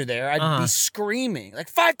manager there, I'd be screaming, like,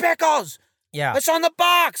 5 pickles! Yeah. It's on the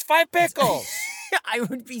box! 5 pickles! I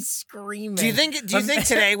would be screaming. Do you think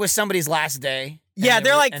today was somebody's last day? Yeah,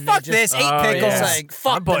 they're like, fuck this, 8 pickles. Yeah. Like,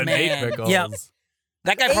 fuck I'm the putting man. 8 pickles. Yep.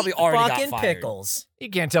 That guy probably already got fucking fired. pickles. You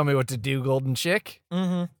can't tell me what to do, Golden Chick.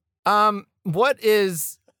 Mm-hmm. What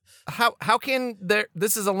is how can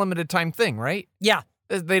this is a limited time thing, right? Yeah.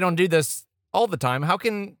 They don't do this all the time. How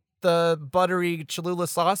can the buttery Cholula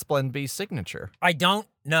sauce blend be signature? I don't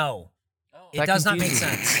know. It does not make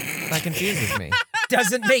sense. That confuses me.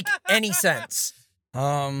 Doesn't make any sense.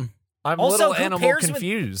 I'm Also, a little who animal pairs with-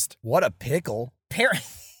 confused. What a pickle. Pairing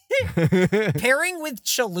with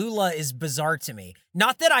Cholula is bizarre to me.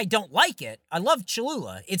 Not that I don't like it. I love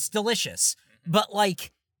Cholula. It's delicious. But,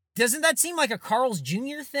 like, doesn't that seem like a Carl's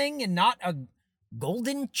Jr. thing and not a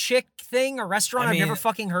Golden Chick thing, a restaurant I've never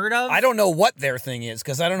fucking heard of? I don't know what their thing is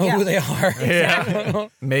because I don't know who they are. Yeah.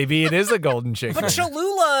 Maybe it is a Golden Chick. But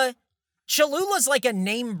Cholula's like a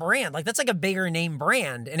name brand. Like, that's like a bigger name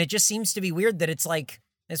brand. And it just seems to be weird that it's like,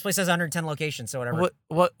 this place has 110 locations, so whatever.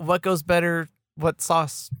 What goes better? What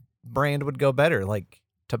sauce brand would go better? Like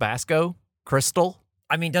Tabasco? Crystal?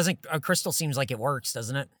 I mean, doesn't Crystal seems like it works,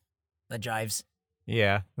 doesn't it? That jives.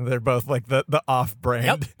 Yeah, they're both like the off-brand.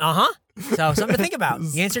 Yep. Uh-huh. So something to think about.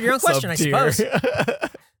 You answered your own question, Sub-tier. I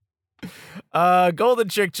suppose. Golden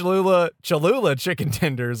Chick Cholula chicken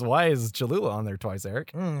tenders. Why is Cholula on there twice,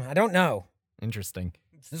 Eric? I don't know. Interesting.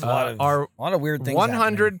 There's a lot of weird things.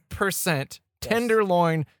 100%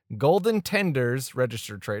 tenderloin golden tenders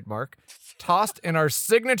registered trademark tossed in our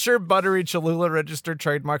signature buttery Cholula registered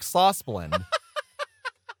trademark sauce blend.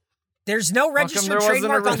 There's no registered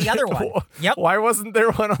trademark on the other one. Yep. Why wasn't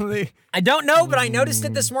there one on the? I don't know, but I noticed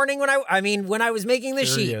it this morning when I was making the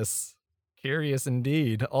sheet. Curious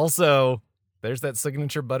indeed. Also, there's that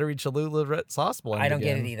signature buttery Cholula sauce blend. I don't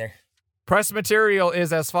again. get it either. Press material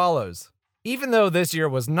is as follows. Even though this year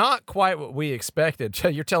was not quite what we expected,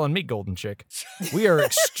 you're telling me, Golden Chick, we are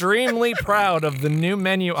extremely proud of the new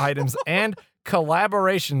menu items and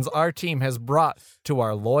collaborations our team has brought to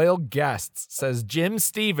our loyal guests, says Jim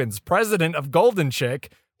Stevens, president of Golden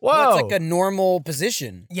Chick. Whoa. That's like a normal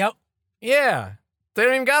position. Yep. Yeah. They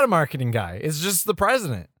don't even got a marketing guy. It's just the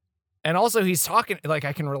president. And also he's talking, like,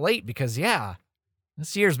 I can relate because, yeah,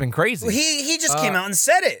 this year's been crazy. Well, he just came out and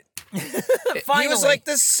said it. Finally. He was like,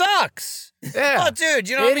 this sucks. Yeah. Oh, dude,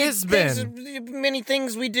 you know It has many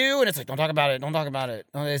things we do, and it's like, don't talk about it. Don't talk about it.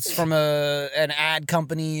 It's from an ad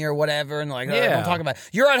company or whatever, and like, don't talk about it.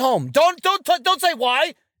 You're at home. Don't say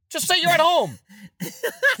why. Just say you're at home.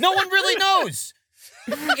 No one really knows.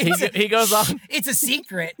 He goes on. It's a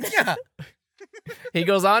secret. Yeah. He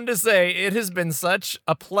goes on to say, it has been such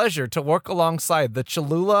a pleasure to work alongside the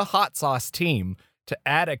Cholula hot sauce team to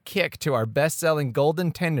add a kick to our best-selling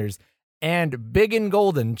golden tenders and big and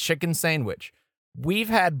golden chicken sandwich. We've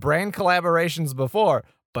had brand collaborations before,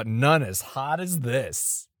 but none as hot as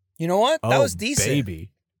this. You know what? That was decent.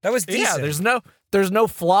 Baby. That was decent. Yeah, there's no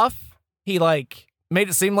fluff. He made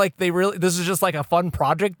it seem like this is just like a fun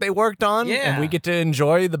project they worked on, and we get to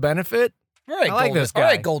enjoy the benefit. All right, I like this guy. All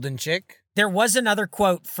right, Golden Chick. There was another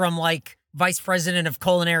quote from vice president of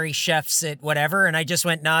culinary chefs at whatever, and I just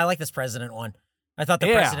went, I like this president one. I thought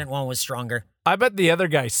the president one was stronger. I bet the other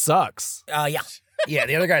guy sucks. Yeah. Yeah,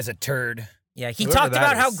 the other guy's a turd. Yeah, he talked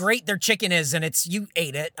about how great their chicken is, and you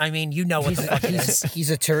ate it. I mean, you know what the fuck it is. He's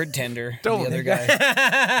a turd tender. Don't. The other guy.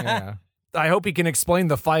 Yeah. I hope he can explain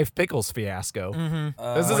the 5 pickles fiasco.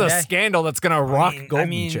 Mm-hmm. This is a scandal that's going to rock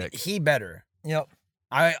Golden Chick. He better. Yep.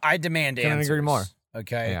 I demand answers. Couldn't agree more.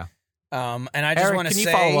 Okay. Yeah. And I just want to say.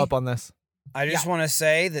 Can you follow up on this? I just want to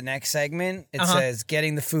say the next segment, it says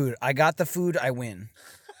getting the food. I got the food, I win.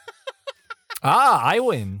 I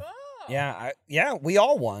win. Yeah, we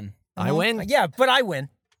all won. I win. Yeah, but I win.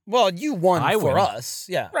 Well, you won I for win. us.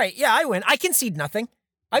 Yeah. Right. Yeah, I win. I concede nothing.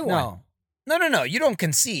 I won. No. No. You don't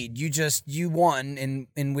concede. You won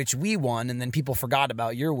in which we won, and then people forgot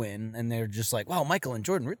about your win, and they're just like, wow, Michael and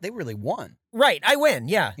Jordan, they really won. Right, I win,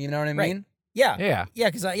 yeah. You know what I Right. mean? Yeah. Yeah. Yeah,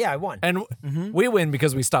 because I won. And we win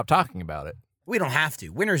because we stopped talking about it. We don't have to.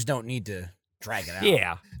 Winners don't need to drag it out.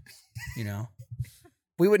 Yeah. You know?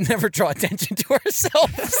 We would never draw attention to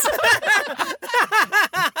ourselves.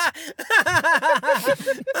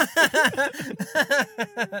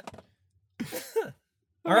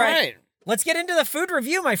 All right. Let's get into the food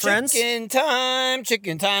review, my friends. Chicken time.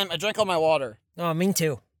 I drank all my water. Oh, me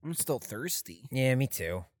too. I'm still thirsty. Yeah, me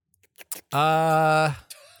too. I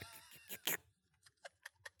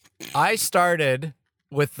started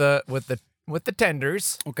with the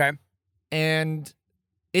tenders, Okay. and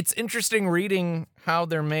it's interesting reading how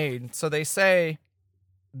they're made. So they say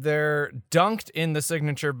they're dunked in the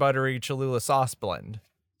signature buttery Cholula sauce blend.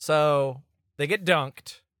 So they get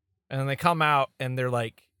dunked, and then they come out, and they're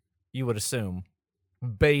like, you would assume,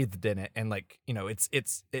 bathed in it, and like, you know, it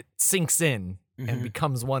sinks in and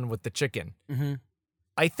becomes one with the chicken. Mm-hmm.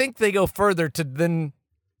 I think they go further to then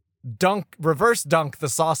reverse dunk the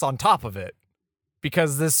sauce on top of it,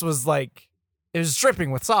 because this was like, it was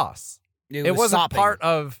dripping with sauce. It wasn't sopping. part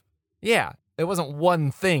of, it wasn't one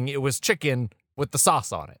thing. It was chicken with the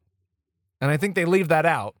sauce on it. And I think they leave that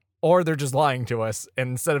out, or they're just lying to us.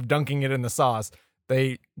 And instead of dunking it in the sauce,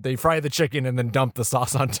 they fry the chicken and then dump the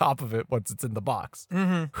sauce on top of it once it's in the box.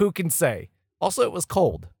 Mm-hmm. Who can say? Also, it was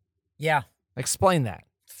cold. Yeah, Explain that.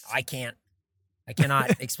 I can't. I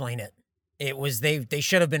cannot explain it. It was, they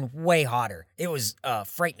should have been way hotter. It was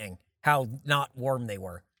frightening how not warm they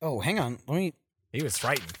were. Oh, hang on. He was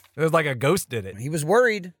frightened. It was like a ghost did it. He was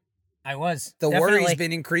worried. I was. The Definitely. worry's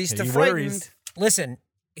been increased to He frightened. worries. Listen,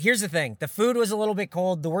 here's the thing. The food was a little bit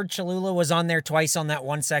cold. The word Cholula was on there twice on that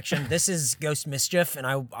one section. This is Ghost Mischief, and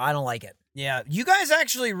I don't like it. Yeah, you guys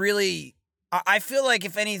actually really, I feel like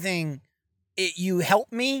if anything, you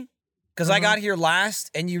helped me because I got here last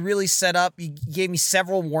and you really set up, you gave me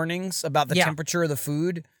several warnings about the temperature of the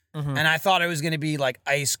food. Mhm. And I thought it was going to be like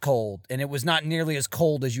ice cold, and it was not nearly as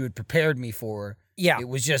cold as you had prepared me for. Yeah. It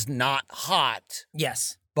was just not hot.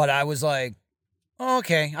 Yes. But I was like, oh,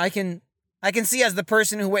 okay, I can see as the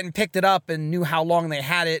person who went and picked it up and knew how long they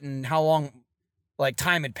had it and how long like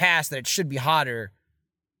time had passed that it should be hotter.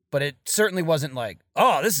 But it certainly wasn't like,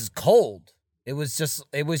 oh, this is cold. It was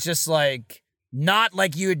just like not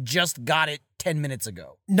like you had just got it 10 minutes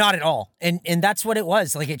ago. Not at all. And that's what it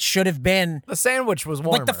was. Like, it should have been. The sandwich was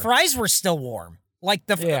warmer. Like, the fries were still warm. Like,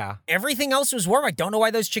 everything else was warm. I don't know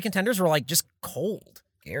why those chicken tenders were, like, just cold.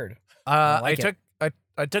 Scared. I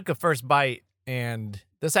took a first bite, and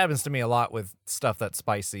this happens to me a lot with stuff that's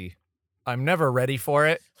spicy. I'm never ready for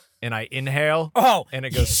it, and I inhale, and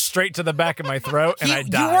it goes straight to the back of my throat, and I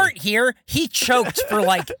die. You weren't here. He choked for,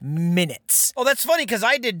 like, minutes. Oh, that's funny because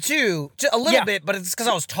I did too, a little bit, but it's because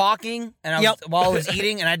I was talking and while I was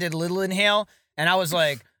eating, and I did a little inhale, and I was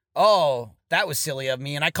like, "Oh, that was silly of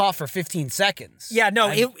me," and I coughed for 15 seconds. Yeah,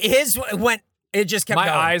 no, it just kept my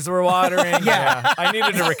going. eyes were watering. Yeah, I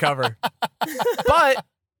needed to recover. But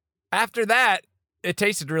after that, it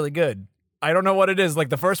tasted really good. I don't know what it is. Like,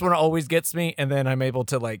 the first one always gets me, and then I'm able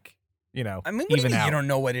to, like, you know, I mean, what do you even mean out. you don't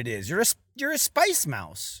know what it is? You're a spice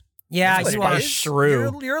mouse. Yeah, That's you what are it a is.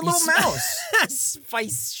 shrew. You're a little mouse.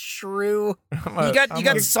 Spice shrew. You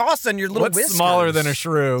got sauce on your little What's whiskers. smaller than a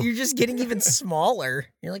shrew? You're just getting even smaller.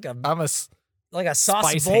 You're like I'm a sauce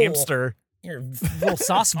spice bowl. hamster. You're a little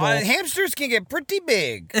sauce bowl. Hamsters can get pretty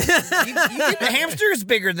big. you get a hamster is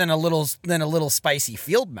bigger than a little spicy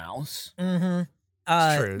field mouse. Mm-hmm.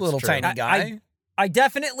 It's true. It's Little true. tiny guy. I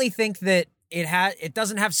definitely think that it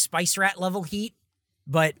doesn't have spice rat level heat,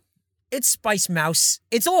 but it's spice mouse.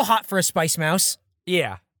 It's a little hot for a spice mouse.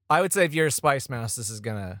 Yeah, I would say if you're a spice mouse, this is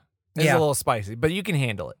a little spicy, but you can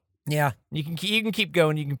handle it. Yeah, You can keep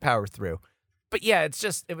going. You can power through. But yeah,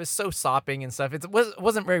 it was so sopping and stuff. It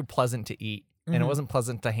wasn't very pleasant to eat, and it wasn't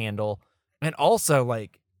pleasant to handle. And also,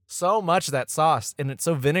 like, so much of that sauce, and it's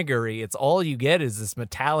so vinegary. It's all you get is this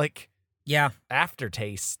metallic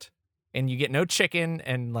aftertaste, and you get no chicken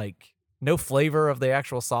and like no flavor of the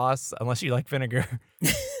actual sauce unless you like vinegar.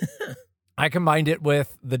 I combined it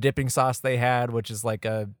with the dipping sauce they had, which is like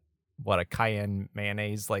a cayenne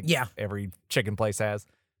mayonnaise, like every chicken place has,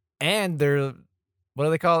 and what do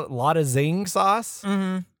they call it? Lotta Zing sauce.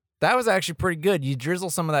 Mm-hmm. That was actually pretty good. You drizzle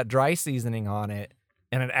some of that dry seasoning on it,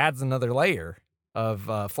 and it adds another layer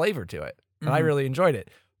of flavor to it. And I really enjoyed it.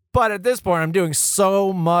 But at this point, I'm doing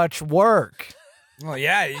so much work. Well,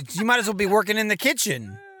 yeah, you might as well be working in the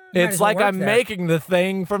kitchen. It's like I'm making the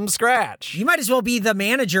thing from scratch. You might as well be the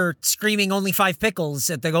manager screaming only 5 pickles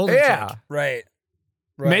at the Golden Chick. Right.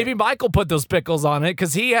 Right. Maybe Michael put those pickles on it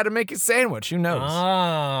because he had to make his sandwich. Who knows?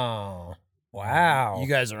 Oh, wow. You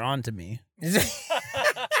guys are on to me.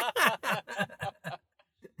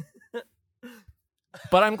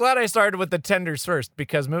 But I'm glad I started with the tenders first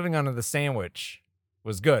because moving on to the sandwich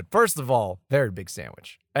was good. First of all, very big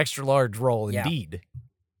sandwich. Extra large roll indeed.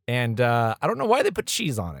 And I don't know why they put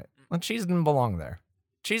cheese on it. Well, cheese didn't belong there.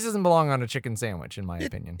 Cheese doesn't belong on a chicken sandwich, in my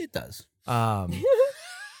opinion. It does. I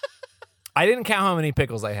didn't count how many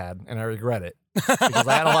pickles I had, and I regret it because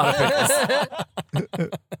I had a lot of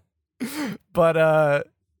pickles. But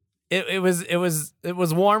it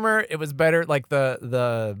was warmer. It was better. Like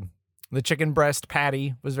the chicken breast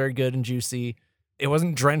patty was very good and juicy. It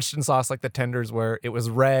wasn't drenched in sauce like the tenders were. It was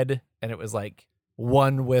red, and it was like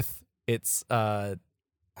one with its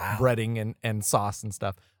breading and sauce and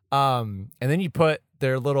stuff. And then you put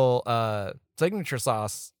their little signature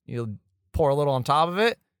sauce. You pour a little on top of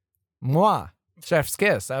it. Mwah! Chef's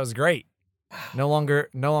kiss. That was great. No longer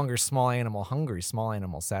small animal hungry, small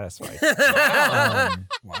animal satisfied.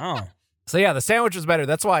 Wow. So yeah, the sandwich was better.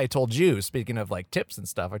 That's why I told you, speaking of like tips and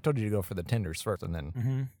stuff, I told you to go for the tenders first and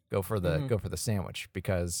then go for the sandwich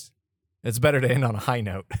because it's better to end on a high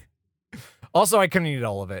note. Also, I couldn't eat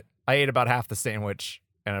all of it. I ate about half the sandwich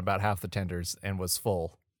and about half the tenders and was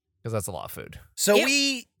full because that's a lot of food. So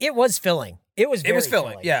it was filling. It was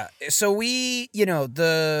filling. Yeah. So the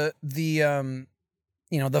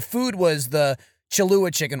food was the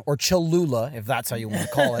Cholula chicken or Cholula, if that's how you want to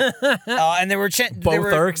call it. And they were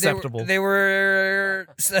both are acceptable. They were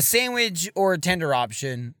a sandwich or a tender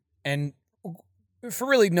option, and for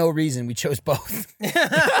really no reason, we chose both.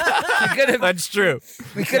 That's true.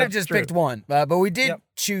 We could have just picked one, but we did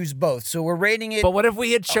choose both. So we're rating it. But what if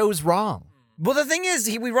we had chose wrong? Well, the thing is,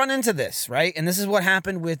 we run into this, right? And this is what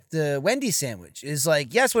happened with the Wendy's sandwich. Is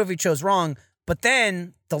like, yes, what if we chose wrong? But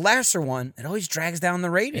then the lesser one, it always drags down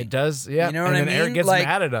the rating. It does, yeah. You know what I mean? Eric gets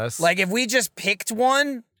mad at us. Like, if we just picked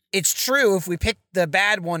one, it's true. If we picked the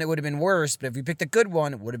bad one, it would have been worse. But if we picked the good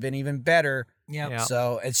one, it would have been even better. Yeah.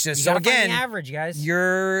 So it's just you again, find the average, guys.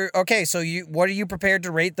 You're okay. So what are you prepared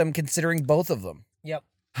to rate them, considering both of them? Yep.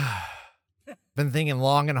 Been thinking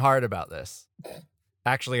long and hard about this.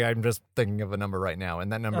 Actually, I'm just thinking of a number right now,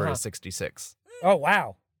 and that number is 66. Oh,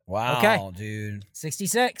 wow. Wow, okay. Dude.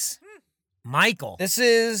 66. Michael. This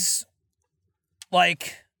is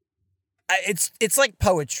like, it's like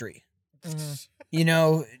poetry. Mm-hmm. You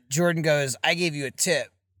know, Jordan goes, I gave you a tip.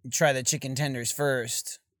 Try the chicken tenders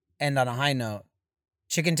first. End on a high note.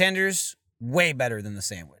 Chicken tenders, way better than the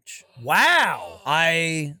sandwich. Wow.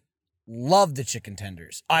 I loved the chicken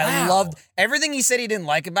tenders. I loved everything he said he didn't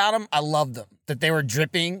like about them. I loved them. That they were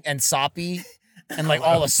dripping and soppy and like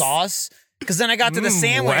all the sauce. Because then I got to the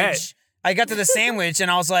sandwich. Wet. I got to the sandwich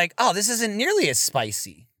and I was like, oh, this isn't nearly as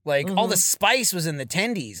spicy. Like all the spice was in the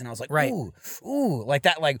tendies. And I was like, ooh, like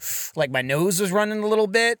that, like my nose was running a little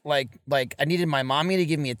bit. Like I needed my mommy to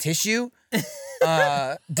give me a tissue.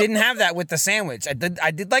 Didn't have that with the sandwich. I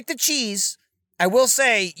did like the cheese. I will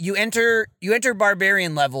say you enter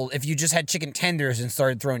barbarian level if you just had chicken tenders and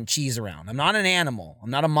started throwing cheese around. I'm not an animal. I'm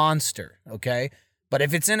not a monster, okay? But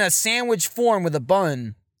if it's in a sandwich form with a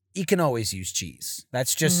bun, you can always use cheese.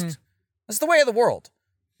 That's just that's the way of the world.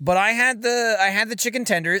 But I had the chicken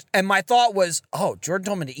tenders, and my thought was, oh, Jordan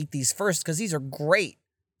told me to eat these first because these are great.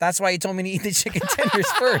 That's why he told me to eat the chicken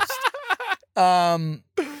tenders first.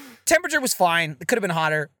 Temperature was fine. It could have been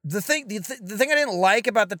hotter. The thing I didn't like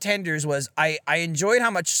about the tenders was I enjoyed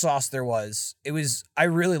how much sauce there was. I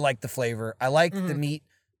really liked the flavor. I liked the meat,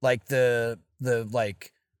 like the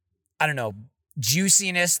like, I don't know,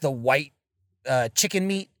 juiciness, the white chicken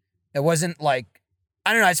meat. It wasn't like,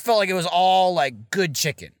 I don't know, I just felt like it was all like good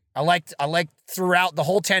chicken. I liked throughout the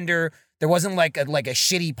whole tender. There wasn't like a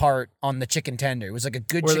shitty part on the chicken tender. It was like a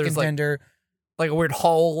good chicken tender. Like a weird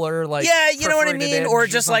hole or like, yeah, you know what I mean? Or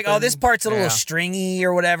just like, oh, this part's a little stringy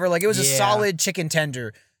or whatever. Like it was a solid chicken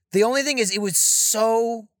tender. The only thing is it was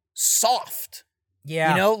so soft.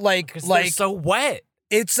 Yeah. You know, like they're so wet.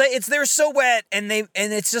 They're so wet and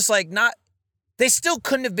it's just like not, they still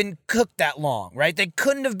couldn't have been cooked that long, right? They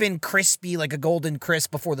couldn't have been crispy, like a golden crisp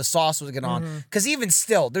before the sauce was getting on. Because even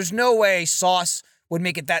still, there's no way sauce would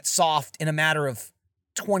make it that soft in a matter of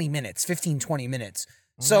 20 minutes, 15, 20 minutes.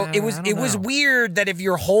 So it was weird that if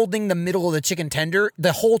you're holding the middle of the chicken tender,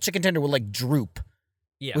 the whole chicken tender would like droop,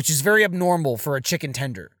 which is very abnormal for a chicken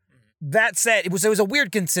tender. That said, it was a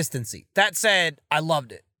weird consistency. That said, I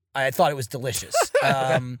loved it. I thought it was delicious.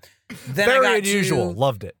 Then very unusual.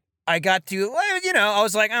 Loved it. I got to, you know, I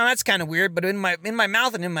was like, oh, that's kind of weird. But in my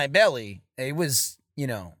mouth and in my belly, it was, you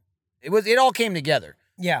know, it all came together.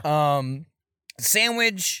 Yeah.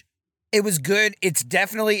 Sandwich, It was good. It's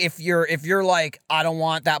definitely if you're like, I don't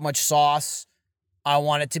want that much sauce. I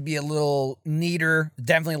want it to be a little neater,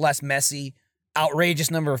 definitely less messy. Outrageous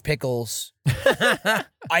number of pickles.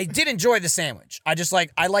 I did enjoy the sandwich. I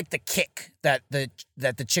like the kick that the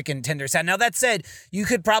chicken tenders had. Now that said, you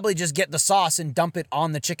could probably just get the sauce and dump it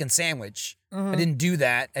on the chicken sandwich. I didn't do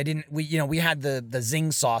that. We had the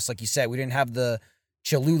zing sauce, like you said. We didn't have the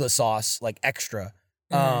Cholula sauce, like extra.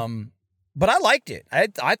 But I liked it.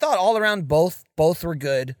 I thought all around both were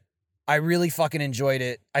good. I really fucking enjoyed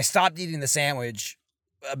it. I stopped eating the sandwich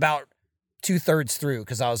about 2/3 through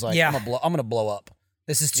because I was like, I'm gonna blow up.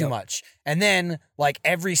 This is too much. And then, like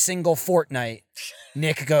every single fortnight,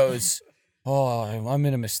 Nick goes, "Oh, I'm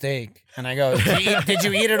in a mistake," and I go, "Did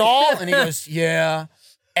you eat it all?" And he goes, "Yeah,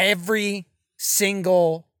 every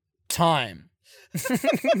single time."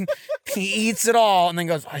 He eats it all and then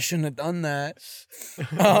goes, "I shouldn't have done that."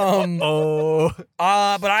 But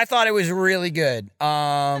I thought it was really good.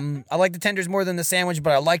 I like the tenders more than the sandwich,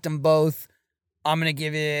 but I liked them both. I'm gonna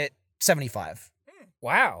give it 75.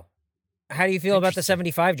 Wow. How do you feel about the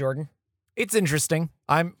 75, Jordan? It's interesting.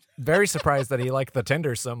 I'm very surprised that he liked the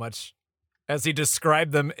tenders so much, as he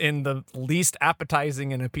described them in the least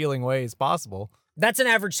appetizing and appealing ways possible. That's an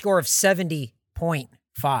average score of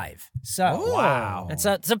 70.5. So wow, it's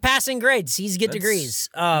a passing grade. C's get degrees.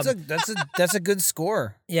 That's a good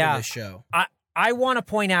score for this show. I want to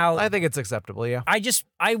point out. I think it's acceptable. Yeah.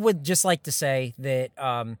 I would just like to say that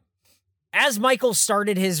as Michael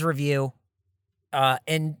started his review,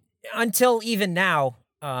 and until even now,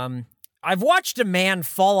 I've watched a man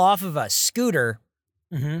fall off of a scooter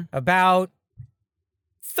about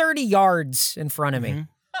 30 yards in front of me.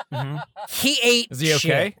 He ate Is he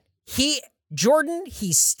okay? Shit.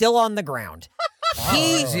 He's still on the ground.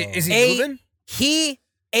 Is he moving? He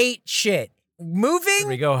ate shit.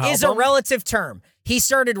 Moving is a relative term. He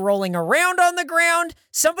started rolling around on the ground.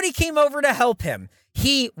 Somebody came over to help him.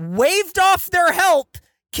 He waved off their help,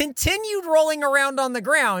 continued rolling around on the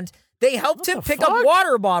ground. They helped him pick up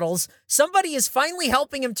water bottles. Somebody is finally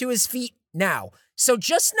helping him to his feet now. So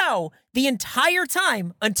just know, the entire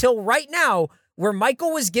time until right now, where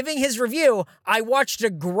Michael was giving his review, I watched a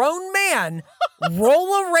grown man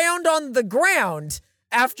roll around on the ground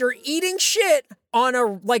after eating shit on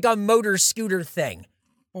a motor scooter thing.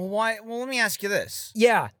 Well, why? Well, let me ask you this.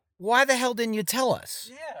 Yeah. Why the hell didn't you tell us?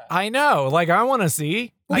 Yeah. I know. Like, I want to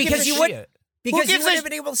see. Because you would have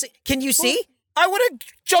been able to see. Can you see? I would have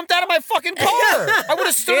jumped out of my fucking car. I would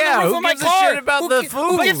have stood on the roof of my car. Who gives a shit about the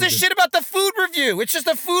food? Who gives a shit about the food review? It's just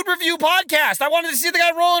a food review podcast. I wanted to see the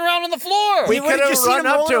guy rolling around on the floor. We would have just seen him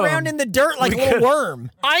rolling around in the dirt like a little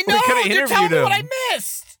worm. I know. You're telling me what I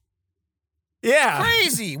missed. Yeah.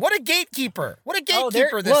 Crazy. What a gatekeeper. What a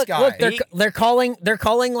gatekeeper this guy. Look, they're calling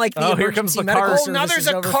like the here comes the medical car. Oh, now there's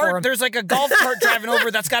a cart. There's like a golf cart driving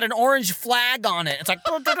over that's got an orange flag on it. It's like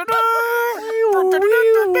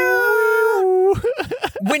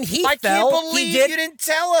when he I fell, can't believe you didn't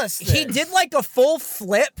tell us this. He did like a full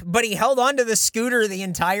flip, but he held onto the scooter the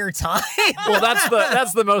entire time. Well,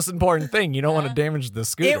 that's the most important thing. You don't want to damage the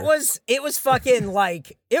scooter. It was fucking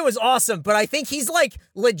like, it was awesome, but I think he's like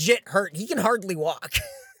legit hurt. He can hardly walk.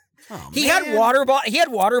 He had water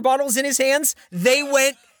bottles in his hands. They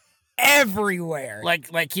went everywhere.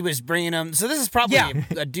 Like he was bringing them. So this is probably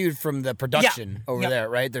a dude from the production over there,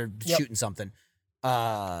 right? They're shooting something.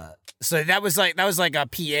 So that was like a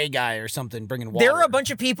PA guy or something bringing water. There were a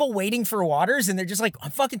bunch of people waiting for waters, and they're just like, I'm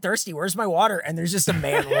fucking thirsty. Where's my water? And there's just a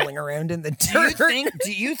man rolling around in the dirt.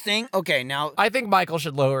 Do you think? Okay, now I think Michael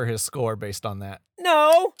should lower his score based on that.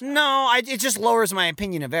 No, it just lowers my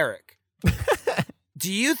opinion of Eric.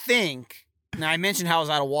 Do you think? Now I mentioned how I was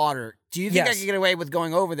out of water. Do you think I could get away with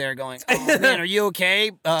going over there, going, "Oh man, are you okay?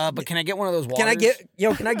 But can I get one of those waters? Can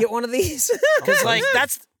I get one of these?" Because like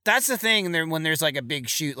that's the thing. And when there's like a big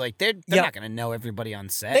shoot, like they're not gonna know everybody on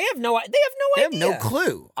set. They have no idea. They have no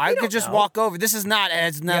clue. I could just walk over. This is not. It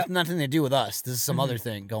has nothing to do with us. This is some other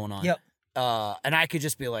thing going on. Yep. And I could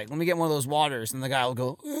just be like, let me get one of those waters, and the guy will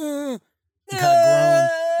go, and kind of groan.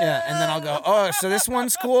 Yeah, and then I'll go, oh, so this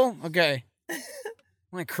one's cool? Okay.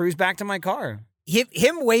 I'm gonna cruise back to my car.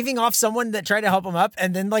 Him waving off someone that tried to help him up,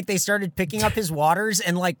 and then like they started picking up his waters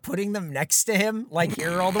and like putting them next to him. Like,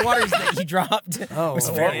 here are all the waters that he dropped. Oh,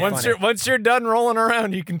 once you're done rolling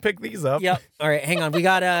around, you can pick these up. Yep. All right, hang on.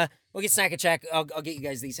 We'll get Snack a Check. I'll get you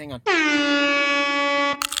guys these. Hang on.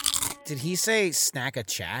 Did he say Snack a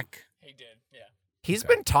Check? He did. Yeah. He's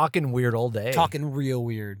been talking weird all day. Talking real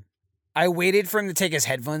weird. I waited for him to take his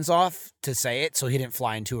headphones off to say it, so he didn't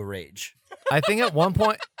fly into a rage. I think at one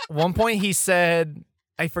point he said,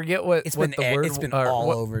 I forget what the word. It's been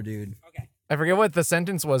all over, dude. Okay. I forget what the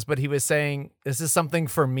sentence was, but he was saying, this is something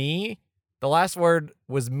for me. The last word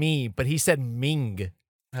was me, but he said Ming.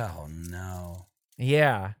 Oh, no.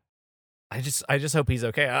 Yeah. I just hope he's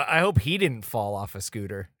okay. I hope he didn't fall off a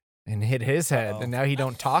scooter and hit his head, and now he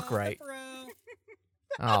don't talk right.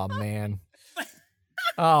 Oh, man.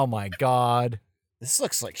 Oh, my God. This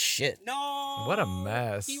looks like shit. No. What a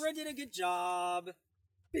mess. Kira did a good job.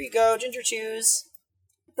 Here you go, ginger chews.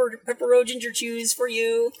 Pepperoni ginger chews for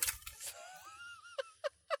you.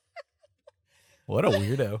 What a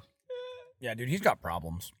weirdo. Yeah, dude, he's got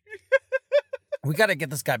problems. We got to get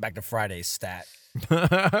this guy back to Friday's stat.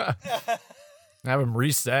 Have him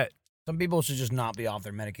reset. Some people should just not be off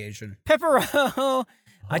their medication. Pepperoni.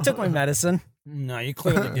 I took my medicine. No, you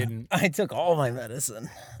clearly didn't. I took all my medicine.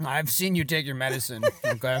 I've seen you take your medicine,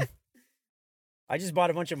 okay? I just bought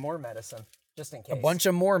a bunch of more medicine, just in case. A bunch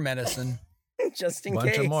of more medicine. Just in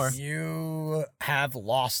Bunch case. of more. You have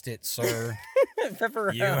lost it, sir.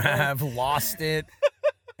 Pepperoni. You have lost it,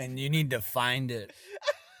 and you need to find it.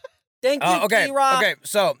 Thank you, Okay, Kira. okay.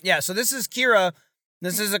 So this is Kira.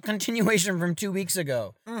 This is a continuation from 2 weeks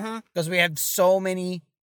ago. Because we had so many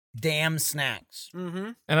damn snacks.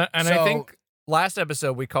 And I think last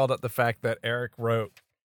episode we called out the fact that Eric wrote,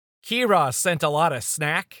 Kira sent a lot of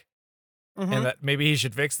snack, and that maybe he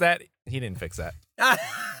should fix that. He didn't fix that.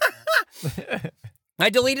 I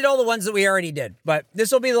deleted all the ones that we already did, but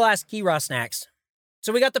this will be the last Kira snacks.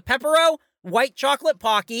 So we got the Peppero white chocolate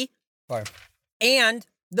Pocky and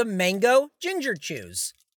the mango ginger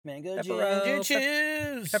chews. Mango Ginger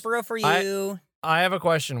chews. Peppero for you. I have a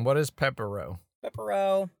question. What is Peppero?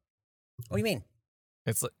 Peppero. What do you mean?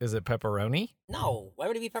 Is it pepperoni? No. Why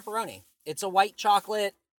would it be pepperoni? It's a white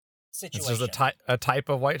chocolate situation. It's just a type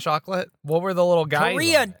of white chocolate? What were the little guys?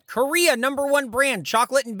 Korea #1 brand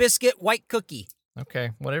chocolate and biscuit white cookie.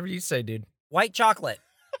 Okay, whatever you say, dude. White chocolate.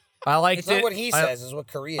 I liked It's it. not what he says, it's what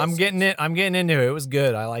Korea says. I'm getting into it. It was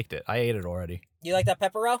good. I liked it. I ate it already. You like that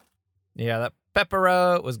Peppero? Yeah, that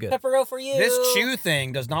Peppero was good. Peppero for you. This chew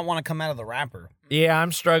thing does not want to come out of the wrapper. Yeah,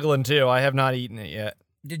 I'm struggling too. I have not eaten it yet.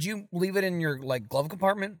 Did you leave it in your glove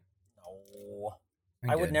compartment? No.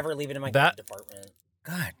 I would never leave it in my department.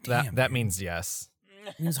 God damn. That means yes.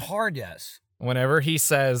 It means hard yes. Whenever he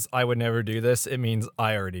says I would never do this, it means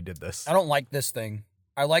I already did this. I don't like this thing.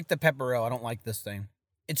 I like the Peppero. I don't like this thing.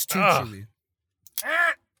 It's too chewy.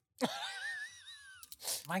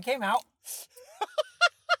 Mine came out.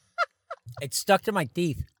 It's stuck to my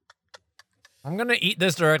teeth. I'm going to eat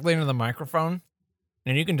this directly into the microphone,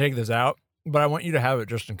 and you can take this out, but I want you to have it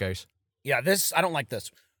just in case. Yeah, I don't like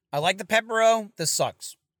this. I like the Peppero. This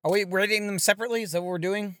sucks. Are we rating them separately? Is that what we're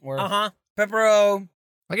doing? Peppero.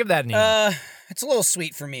 I'll give that an 80. It's a little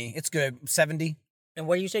sweet for me. It's good. 70. And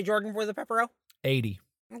what do you say, Jordan, for the Peppero? 80.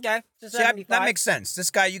 Okay. See, that makes sense. This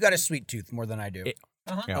guy, you got a sweet tooth more than I do.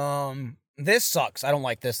 Yeah. This sucks. I don't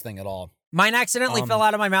like this thing at all. Mine accidentally fell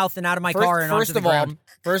out of my mouth and out of my car and onto the ground.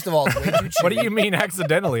 First of all, it's way too chewy. What do you mean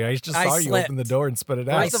accidentally? I just saw you open the door and spit it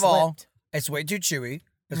out. First of all, it's way too chewy.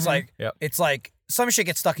 It's it's like some shit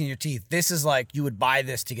gets stuck in your teeth. This is like you would buy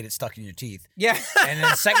this to get it stuck in your teeth. Yeah. And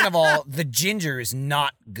then second of all, the ginger is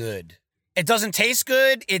not good. It doesn't taste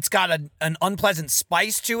good. It's got an unpleasant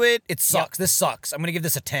spice to it. It sucks. This sucks. I'm going to give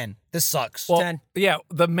this a 10. This sucks. Well, 10. Yeah,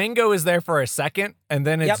 the mango is there for a second, and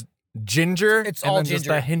then it's ginger. It's and all then ginger. just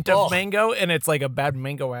a hint of mango, and it's like a bad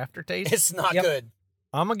mango aftertaste. It's not good.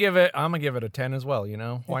 I'm gonna give it a 10 as well. You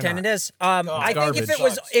know, why 10 not? it is. I think garbage.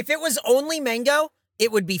 if it was only mango,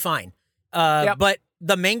 it would be fine. But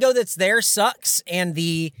the mango that's there sucks, and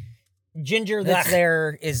the ginger that's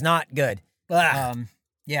there is not good.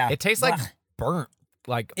 Yeah, It tastes like burnt.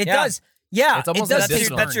 Like it does. Yeah, it's almost it does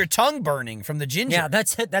medicinal. That's your tongue burning from the ginger. Yeah,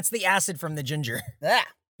 that's the acid from the ginger. Yeah.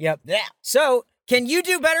 Yep. Yeah. So, can you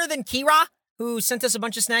do better than Kira, who sent us a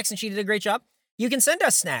bunch of snacks and she did a great job? You can send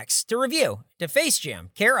us snacks to review to Face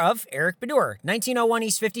Jam, care of Eric Bedour, 1901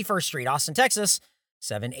 East 51st Street, Austin, Texas,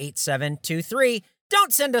 78723.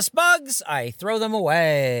 Don't send us bugs. I throw them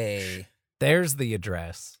away. There's the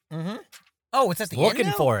address. Mm-hmm. Oh, it's at the Looking end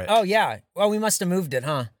now? for it. Oh, yeah. Well, we must have moved it,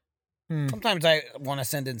 huh? Sometimes I want to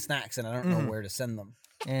send in snacks and I don't know where to send them.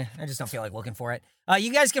 I just don't feel like looking for it.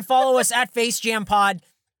 You guys can follow us at Face Jam Pod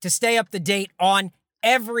to stay up to date on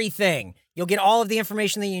everything. You'll get all of the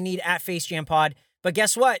information that you need at Face Jam Pod. But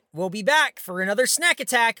guess what? We'll be back for another snack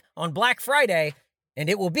attack on Black Friday, and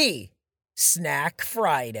it will be Snack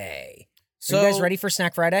Friday. So, are you guys ready for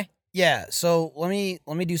Snack Friday? Yeah. So let me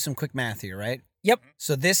do some quick math here, right? Yep.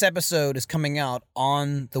 So this episode is coming out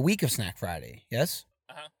on the week of Snack Friday. Yes.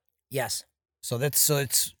 Yes. So it's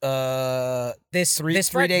This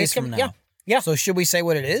 3 days from now. Yeah. So should we say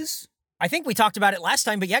what it is? I think we talked about it last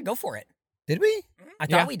time, but yeah, go for it. Did we? I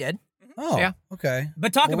thought we did. Oh, yeah. Okay.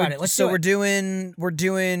 But talk about it. Let's so do it. we're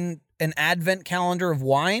doing an advent calendar of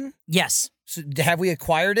wine. Yes. So have we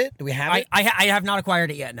acquired it? Do we have it? I have not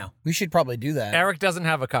acquired it yet. No. We should probably do that. Eric doesn't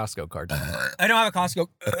have a Costco card. I don't have a Costco.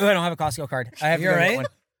 I don't have a Costco card. I have to go get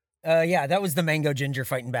one. Yeah, that was the mango ginger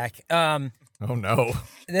fighting back. Oh no.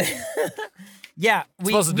 Yeah,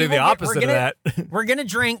 we're supposed to do the opposite of that. We're gonna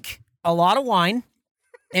drink a lot of wine,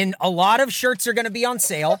 and a lot of shirts are gonna be on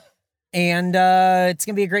sale, and it's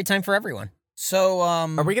gonna be a great time for everyone. So,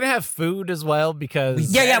 are we gonna have food as well?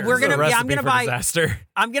 Because we're gonna. I'm gonna buy. Disaster.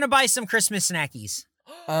 I'm gonna buy some Christmas snackies.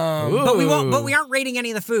 But we won't. But we aren't rating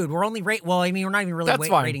any of the food. We're only Well, I mean, we're not even really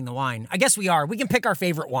rating the wine. I guess we are. We can pick our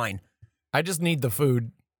favorite wine. I just need the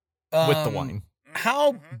food with the wine.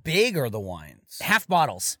 How big are the wines? Half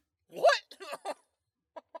bottles.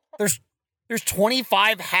 There's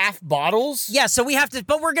 25 half bottles? Yeah, so we have to,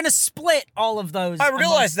 but we're gonna split all of those. I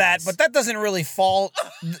realize that, but that doesn't really fall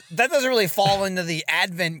into the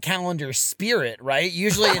advent calendar spirit, right?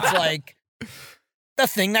 Usually it's like the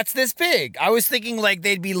thing that's this big. I was thinking like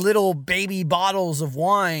they'd be little baby bottles of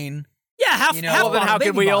wine. Yeah, half. Well, then how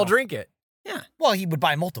could we all drink it? Yeah. Well, he would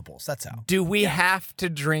buy multiples. That's how. Do we have to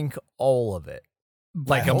drink all of it?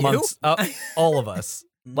 Like amongst all of us?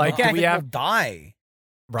 Like, no, do we have die?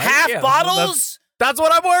 Right? Half bottles? That's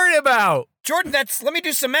what I'm worried about. Jordan, let me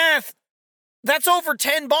do some math. That's over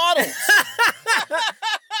 10 bottles.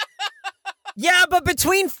 Yeah, but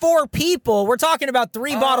between 4 people, we're talking about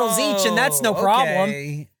 3 bottles each, and that's no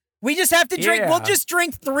problem. We just have to drink. We'll just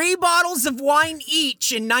drink 3 bottles of wine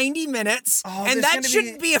each in 90 minutes, and that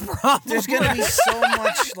shouldn't be a problem. There's gonna be so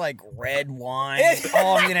much like red wine.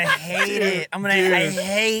 Oh, I'm gonna hate it. I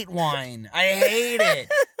hate wine. I hate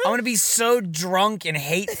it. I'm gonna be so drunk and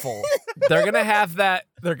hateful. They're gonna have that.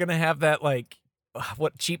 They're gonna have that like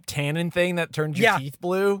what cheap tannin thing that turns your teeth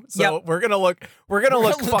blue. So we're gonna look fucking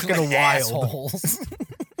like wild. Assholes.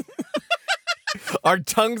 Our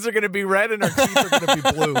tongues are going to be red and our teeth are going to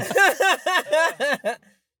be blue.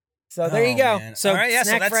 So there you go. Man. So, all right, Snack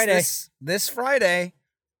so that's Friday. This Friday.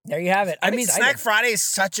 There you have it. I mean, Snack Friday is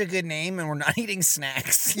such a good name, and we're not eating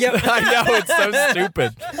snacks. Yep. I know, it's so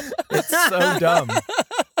stupid. It's so dumb.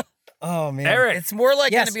 Oh, man. Eric. It's more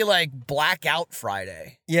like going to be like Blackout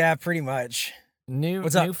Friday. Yeah, pretty much. New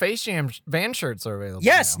Face Jam van shirts are available.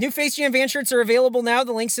 Yes, now. new Face Jam van shirts are available now.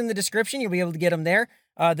 The link's in the description. You'll be able to get them there.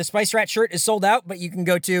 The Spice Rat shirt is sold out, but you can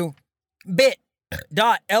go to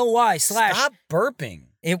bit.ly/ Stop burping.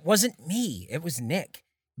 It wasn't me. It was Nick.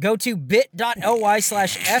 Go to bit.ly/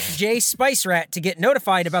 FJ Spice Rat to get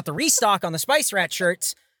notified about the restock on the Spice Rat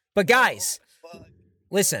shirts. But guys,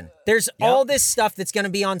 listen, there's all this stuff that's going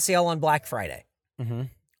to be on sale on Black Friday. Mm-hmm.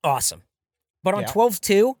 Awesome. But on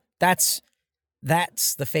 12/2, that's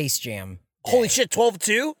the Face Jam. Holy shit,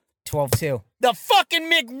 12/2? 12/2. The fucking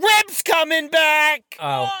McRib's coming back.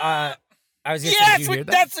 Oh, I was gonna yes,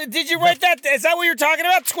 say, did you write that? Is that what you're talking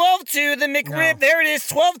about? 12/2, the McRib. No. There it is,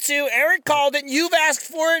 12/2. Eric called it. You've asked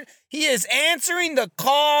for it. He is answering the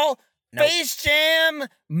call. Nope. Face Jam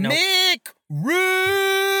McRib.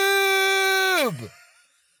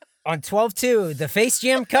 On 12/2, the Face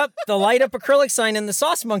Jam cup, the light up acrylic sign, and the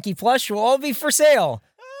Sauce Monkey plush will all be for sale.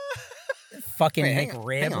 Fucking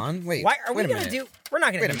McRib. Hang on. Wait. Why are we going to do? We're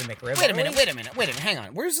not going to do the McRib. Wait a minute. Hang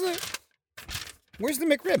on. Where's the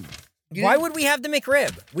McRib? Why would we have the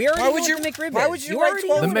McRib? We already know what the McRib. Why would you write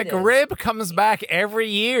 12? The McRib comes back every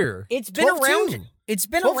year. It's been around. It's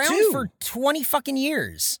been around for 20 fucking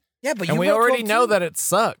years. Yeah, but we already know that it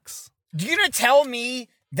sucks. You're gonna tell me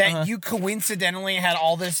that you coincidentally had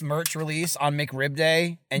all this merch release on McRib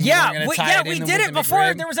Day, and you were gonna tie it in we with did the it before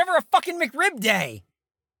McRib? there was ever a fucking McRib Day.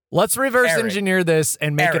 Let's reverse engineer this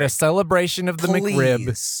and make it a celebration of the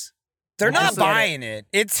McRib. They're not buying it.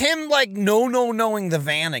 It's him like knowing the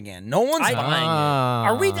van again. No one's buying it.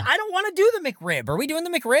 Are we? I don't want to do the McRib. Are we doing the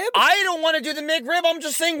McRib? I don't want to do the McRib. I'm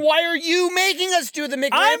just saying, why are you making us do the McRib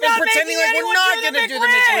I'm not and pretending like we're not going to do the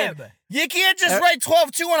McRib? You can't just write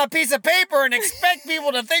 12/2 on a piece of paper and expect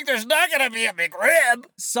people to think there's not going to be a McRib.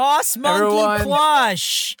 Sauce Monkey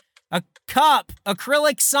plush, a cup,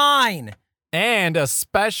 acrylic sign. And a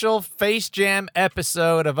special Face Jam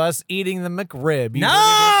episode of us eating the McRib.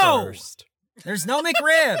 There's no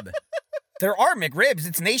McRib. There are McRibs.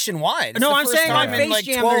 It's nationwide. No, I'm saying on Face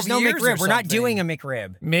Jam there's no McRib. We're not doing a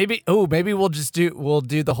McRib. Maybe we'll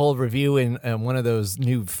do the whole review in one of those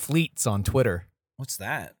new fleets on Twitter. What's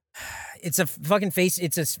that? It's a fucking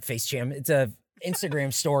It's a Face Jam. It's a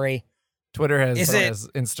Instagram story. Twitter has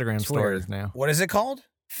Instagram stories now. What is it called?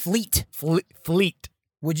 Fleet. Fleet.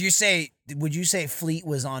 Would you say Fleet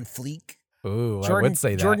was on fleek? Ooh, Jordan, I would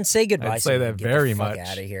say that. Jordan, say goodbye. I'd say that very much.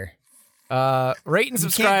 Out of here. Rate and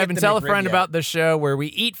subscribe and tell a friend about the show where we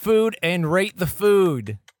eat food and rate the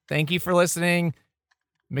food. Thank you for listening.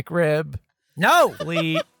 McRib. No.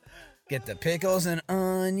 Fleet. Get the pickles and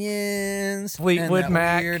onions. Fleetwood and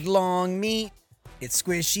Mac. Weird long meat. It's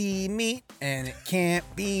squishy meat and it can't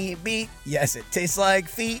be beat. Yes, it tastes like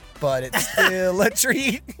feet, but it's still a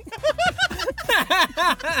treat.